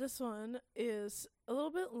 So this one is a little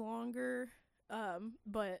bit longer,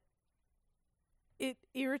 but it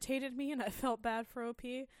irritated me and I felt bad for OP.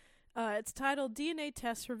 It's titled, DNA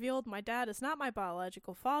Test Revealed My Dad is Not My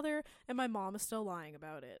Biological Father and My Mom is Still Lying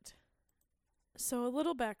About It. So a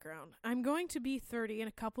little background. I'm going to be 30 in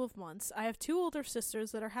a couple of months. I have 2 older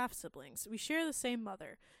sisters that are half-siblings. We share the same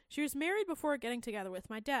mother. She was married before getting together with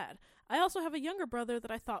my dad. I also have a younger brother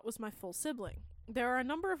that I thought was my full sibling. There are a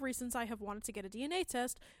number of reasons I have wanted to get a DNA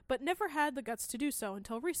test, but never had the guts to do so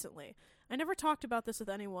until recently. I never talked about this with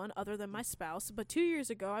anyone other than my spouse, but 2 years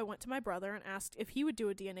ago I went to my brother and asked if he would do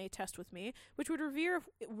a DNA test with me, which would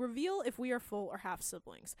reveal if we are full or half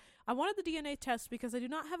siblings. I wanted the DNA test because I do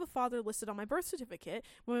not have a father listed on my birth certificate.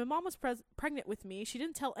 When my mom was pregnant with me, she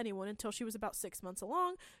didn't tell anyone until she was about 6 months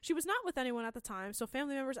along. She was not with anyone at the time, so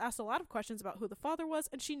family members asked a lot of questions about who the father was,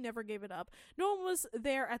 and she never gave it up. No one was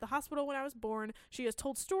there at the hospital when I was born. She has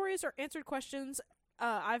told stories or answered questions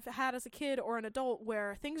I've had as a kid or an adult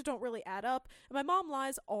where things don't really add up, and my mom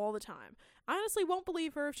lies all the time. I honestly won't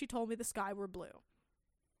believe her if she told me the sky were blue.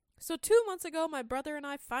 So 2 months ago, my brother and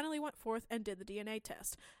I finally went forth and did the DNA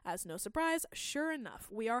test. As no surprise, sure enough,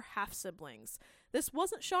 we are half-siblings. This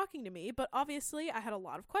wasn't shocking to me, but obviously I had a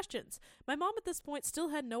lot of questions. My mom at this point still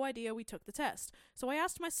had no idea we took the test. So I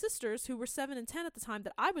asked my sisters, who were 7 and 10 at the time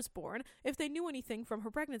that I was born, if they knew anything from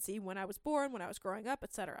her pregnancy, when I was born, when I was growing up,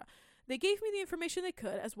 etc. They gave me the information they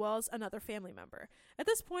could, as well as another family member. At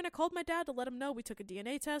this point, I called my dad to let him know we took a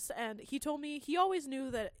DNA test, and he told me he always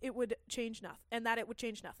knew that it would change nothing, and that it would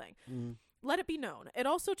change nothing. Let it be known. It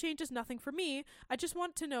also changes nothing for me. I just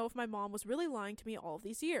want to know if my mom was really lying to me all of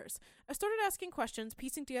these years. I started asking questions,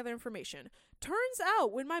 piecing together information. Turns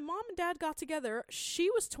out, when my mom and dad got together, she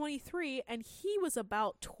was 23 and he was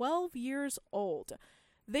about 12 years old.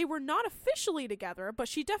 They were not officially together, but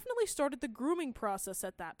she definitely started the grooming process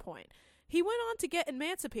at that point. He went on to get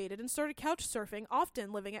emancipated and started couch surfing,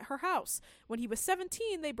 often living at her house. When he was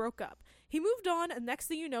 17, they broke up. He moved on, and next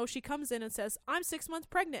thing you know, she comes in and says, "I'm 6 months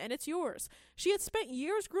pregnant, and it's yours." She had spent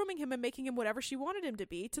years grooming him and making him whatever she wanted him to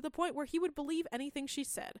be, to the point where he would believe anything she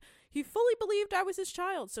said. He fully believed I was his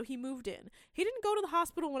child, so he moved in. He didn't go to the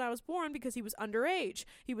hospital when I was born because he was underage.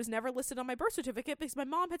 He was never listed on my birth certificate because my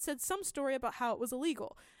mom had said some story about how it was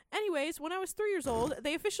illegal. Anyways, when I was 3 years old,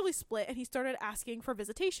 they officially split, and he started asking for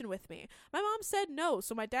visitation with me. My mom said no,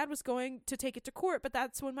 so my dad was going to take it to court, but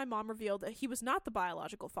that's when my mom revealed that he was not the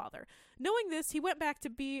biological father. Knowing this, he went back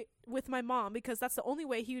to be with my mom because that's the only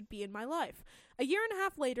way he would be in my life. A year and a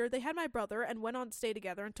half later, they had my brother and went on to stay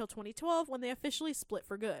together until 2012 when they officially split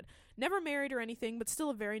for good. Never married or anything, but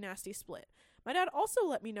still a very nasty split. My dad also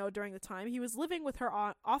let me know during the time he was living with her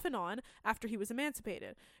off and on after he was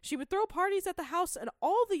emancipated. She would throw parties at the house and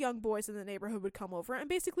all the young boys in the neighborhood would come over and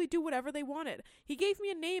basically do whatever they wanted. He gave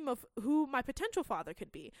me a name of who my potential father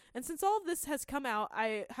could be. And since all of this has come out,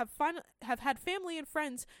 I have had family and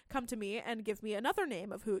friends come to me and give me another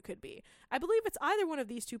name of who it could be. I believe it's either one of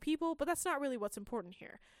these two people, but that's not really what's important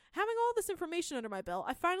here. Having all this information under my belt,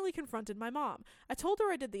 I finally confronted my mom. I told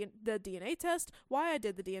her I did the DNA test, why I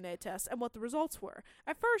did the DNA test, and what the results were.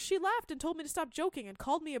 At first, she laughed and told me to stop joking and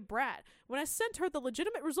called me a brat. When I sent her the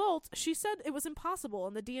legitimate results, she said it was impossible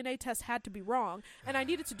and the DNA test had to be wrong, and I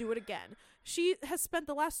needed to do it again. She has spent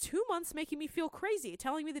the last 2 months making me feel crazy,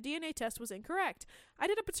 telling me the DNA test was incorrect. I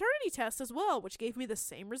did a paternity test as well, which gave me the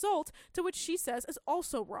same result, to which she says is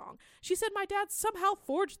also wrong. She said my dad somehow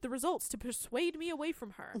forged the results to persuade me away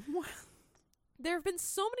from her. What? There have been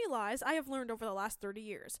so many lies I have learned over the last 30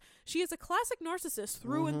 years. She is a classic narcissist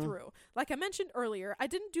through and through. Like I mentioned earlier, I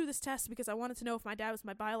didn't do this test because I wanted to know if my dad was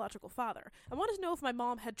my biological father. I wanted to know if my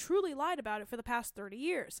mom had truly lied about it for the past 30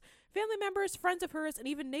 years. Family members, friends of hers, and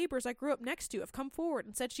even neighbors I grew up next to have come forward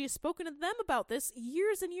and said she has spoken to them about this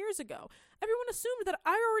years and years ago. Everyone assumed that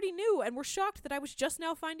I already knew and were shocked that I was just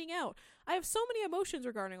now finding out. I have so many emotions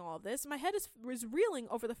regarding all of this. My head is reeling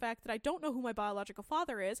over the fact that I don't know who my biological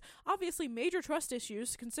father is. Obviously, major trust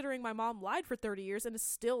issues, considering my mom lied for 30 years and is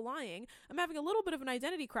still lying. I'm having a little bit of an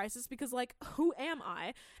identity crisis because, like, who am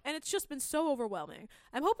I? And it's just been so overwhelming.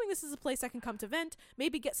 I'm hoping this is a place I can come to vent,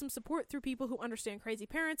 maybe get some support through people who understand crazy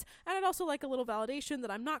parents, and I'd also like a little validation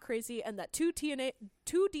that I'm not crazy and that two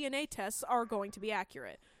DNA tests are going to be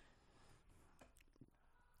accurate.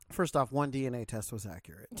 First off, one DNA test was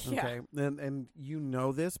accurate. Okay. Yeah. And you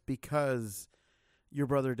know this because your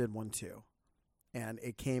brother did one too. And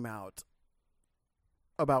it came out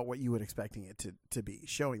about what you would expecting it to be,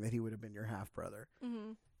 showing that he would have been your half brother.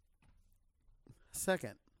 Mm-hmm.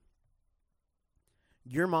 Second,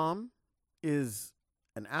 your mom is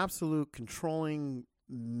an absolute controlling,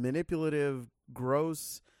 manipulative,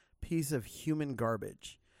 gross piece of human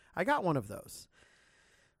garbage. I got one of those.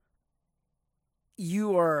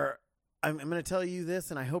 I'm going to tell you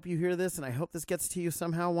this, and I hope you hear this, and I hope this gets to you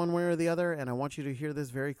somehow one way or the other, and I want you to hear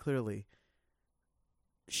this very clearly.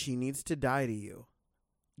 She needs to die to you.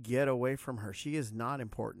 Get away from her. She is not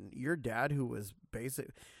important. Your dad, who was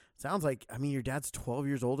sounds like, your dad's 12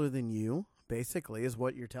 years older than you, basically, is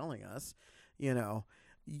what you're telling us. You know,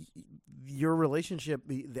 your relationship,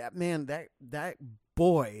 that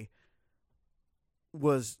boy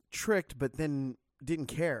was tricked, but then didn't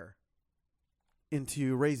care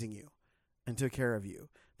into raising you and took care of you.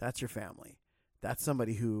 That's your family. That's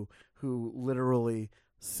somebody who literally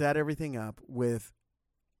set everything up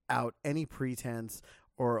without any pretense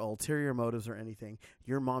or ulterior motives or anything.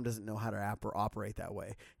 Your mom doesn't know how to operate that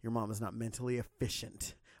way. Your mom is not mentally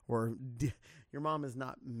efficient, or your mom is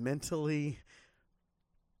not mentally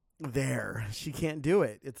there. She can't do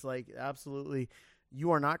it. It's like, absolutely,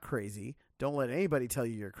 you are not crazy. Don't let anybody tell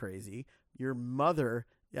you you're crazy. Your mother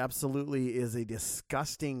absolutely is a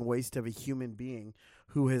disgusting waste of a human being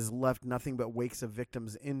who has left nothing but wakes of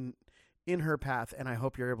victims in her path, and I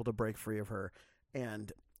hope you're able to break free of her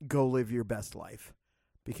and go live your best life,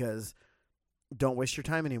 because don't waste your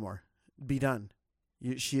time anymore. Be done.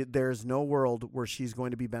 There's no world where she's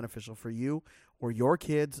going to be beneficial for you or your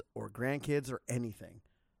kids or grandkids or anything.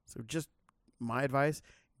 So just my advice,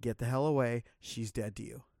 get the hell away. She's dead to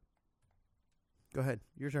you. Go ahead.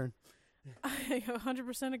 Your turn. I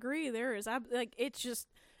 100% agree. There is it's just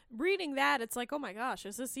reading that. It's like, oh my gosh,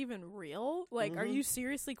 is this even real? Like, are you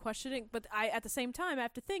seriously questioning? But at the same time, I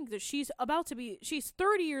have to think that she's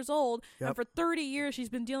 30 years old. Yep. And for 30 years, she's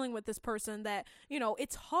been dealing with this person that,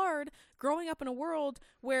 it's hard growing up in a world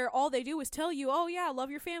where all they do is tell you, oh yeah,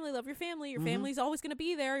 love your family. Your family's always going to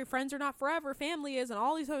be there. Your friends are not forever. Family is, and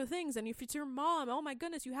all these other things. And if it's your mom, oh my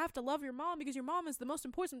goodness, you have to love your mom because your mom is the most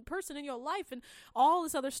important person in your life and all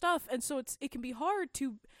this other stuff. And so it can be hard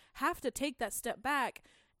to have to take that step back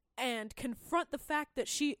and confront the fact that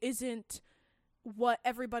she isn't what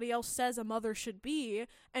everybody else says a mother should be,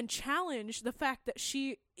 and challenge the fact that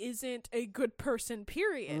she isn't a good person,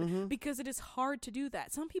 period, because it is hard to do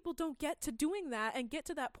that. Some people don't get to doing that and get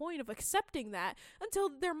to that point of accepting that until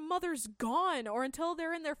their mother's gone or until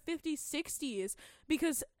they're in their 50s, 60s,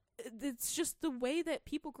 because it's just the way that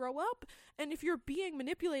people grow up. And if you're being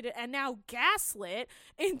manipulated and now gaslit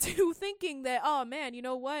into thinking that, oh man, you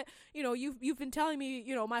know what, you've been telling me,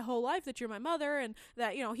 my whole life that you're my mother and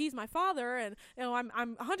that, he's my father, and I'm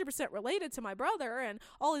 100% related to my brother and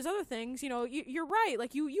all these other things, you're right.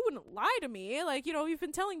 Like you wouldn't lie to me. Like, you've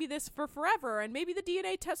been telling me this for forever, and maybe the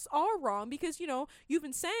DNA tests are wrong because, you've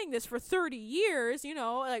been saying this for 30 years,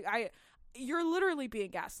 you're literally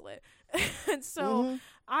being gaslit. And so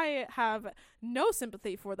I have no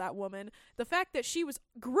sympathy for that woman. The fact that she was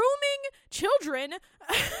grooming children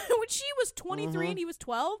when she was 23 and he was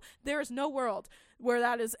 12, there is no world where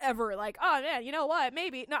that is ever like, oh man, you know what,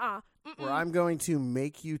 maybe, nuh-uh. Where I'm going to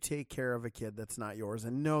make you take care of a kid that's not yours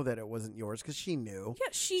and know that it wasn't yours, because she knew. Yeah,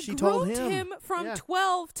 she told groomed him from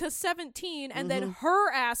 12 to 17, and then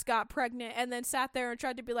her ass got pregnant and then sat there and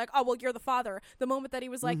tried to be like, oh, well, you're the father. The moment that he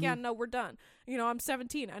was like, yeah, no, we're done. I'm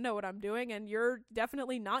 17. I know what I'm doing, and you're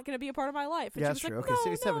definitely not going to be a part of my life. And yeah, she was true. like, Okay, so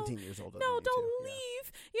no, he's 17 years old. No, don't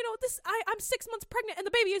leave. I'm 6 months pregnant, and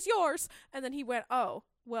the baby is yours. And then he went, oh,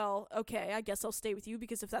 well, okay, I guess I'll stay with you,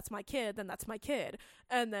 because if that's my kid, then that's my kid.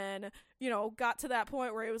 And then, got to that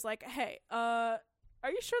point where it was like, hey, are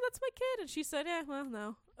you sure that's my kid? And she said, well,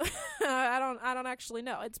 no. I don't actually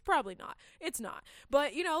know. It's probably not. It's not.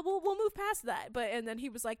 But, we'll move past that. And then he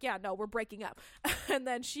was like, yeah, no, we're breaking up. And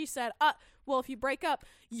then she said, well, if you break up,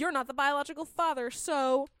 you're not the biological father,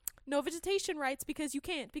 so no visitation rights because you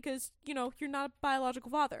can't, because, you know, you're not a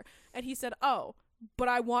biological father. And he said, oh, but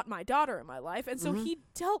I want my daughter in my life. And so he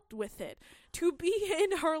dealt with it to be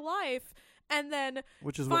in her life. And then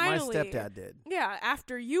which is finally, what my stepdad did. Yeah,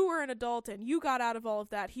 after you were an adult and you got out of all of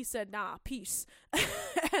that, he said, nah, peace.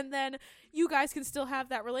 And then you guys can still have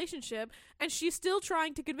that relationship. And she's still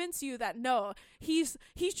trying to convince you that, no, he's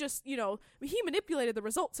just, you know, he manipulated the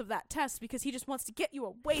results of that test because he just wants to get you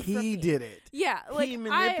away from me. He did it. Yeah. Like, he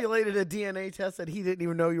manipulated a DNA test that he didn't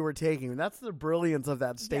even know you were taking. That's the brilliance of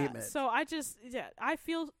that statement. Yeah, so I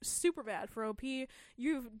feel super bad for OP.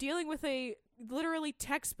 You're dealing with a literally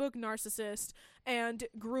textbook narcissist and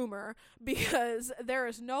groomer, because there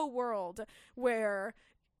is no world where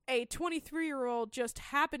a 23-year-old just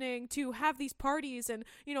happening to have these parties and,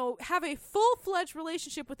 you know, have a full-fledged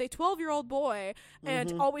relationship with a 12-year-old boy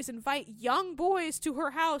and always invite young boys to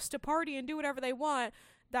her house to party and do whatever they want.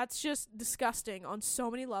 That's just disgusting on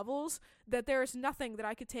so many levels that there is nothing that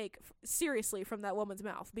I could take seriously from that woman's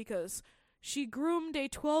mouth, because she groomed a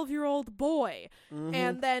 12-year-old boy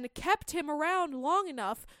and then kept him around long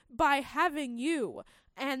enough by having you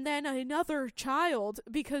and then another child,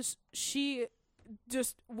 because she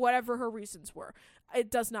just, whatever her reasons were, it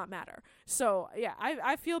does not matter. So yeah,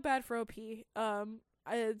 I feel bad for OP.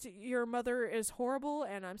 Your mother is horrible,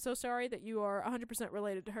 and I'm so sorry that you are 100%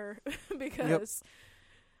 related to her because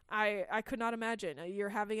I could not imagine you're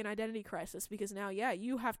having an identity crisis, because now,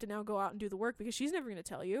 you have to now go out and do the work, because she's never going to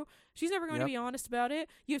tell you. She's never going to be honest about it.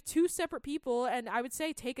 You have two separate people, and I would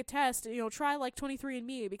say take a test, you know, try like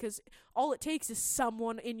 23andMe, because all it takes is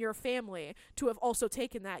someone in your family to have also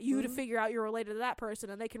taken that. You to figure out you're related to that person,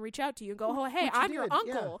 and they can reach out to you and go, oh, hey, I'm your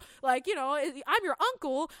uncle. Yeah. Like, you know, I'm your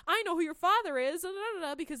uncle. I know who your father is,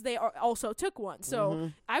 because they also took one.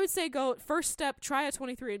 So I would say go first step, try a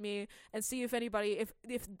 23andMe and see if anybody,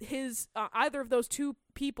 if his either of those two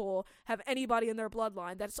people have anybody in their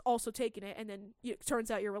bloodline that's also taken it, and then it turns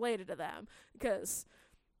out you're related to them. Because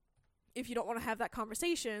if you don't want to have that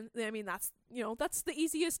conversation, I mean, that's the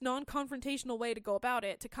easiest non-confrontational way to go about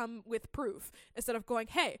it, to come with proof, instead of going,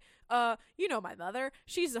 hey, you know my mother,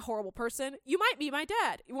 she's a horrible person, you might be my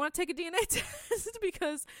dad, you want to take a DNA test?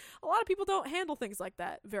 Because a lot of people don't handle things like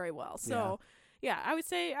that very well. So yeah, I would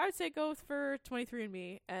say go for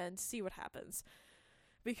 23andMe and see what happens.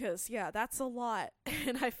 Because, that's a lot.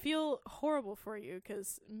 And I feel horrible for you,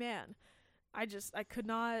 because, man, I could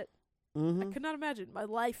not imagine my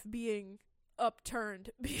life being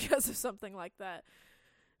upturned because of something like that.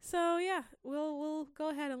 So, yeah, we'll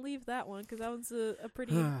go ahead and leave that one, because that one's a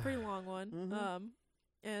pretty long one.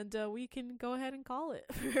 And we can go ahead and call it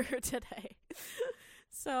for today.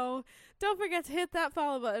 So don't forget to hit that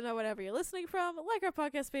follow button on whatever you're listening from. Like our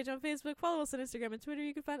podcast page on Facebook. Follow us on Instagram and Twitter.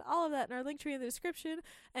 You can find all of that in our link tree in the description.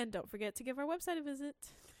 And don't forget to give our website a visit.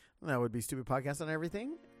 That would be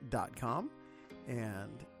stupidpodcastoneverything.com.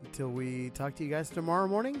 And until we talk to you guys tomorrow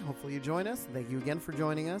morning, hopefully you join us. Thank you again for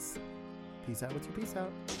joining us. Peace out with your peace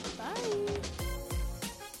out. Bye.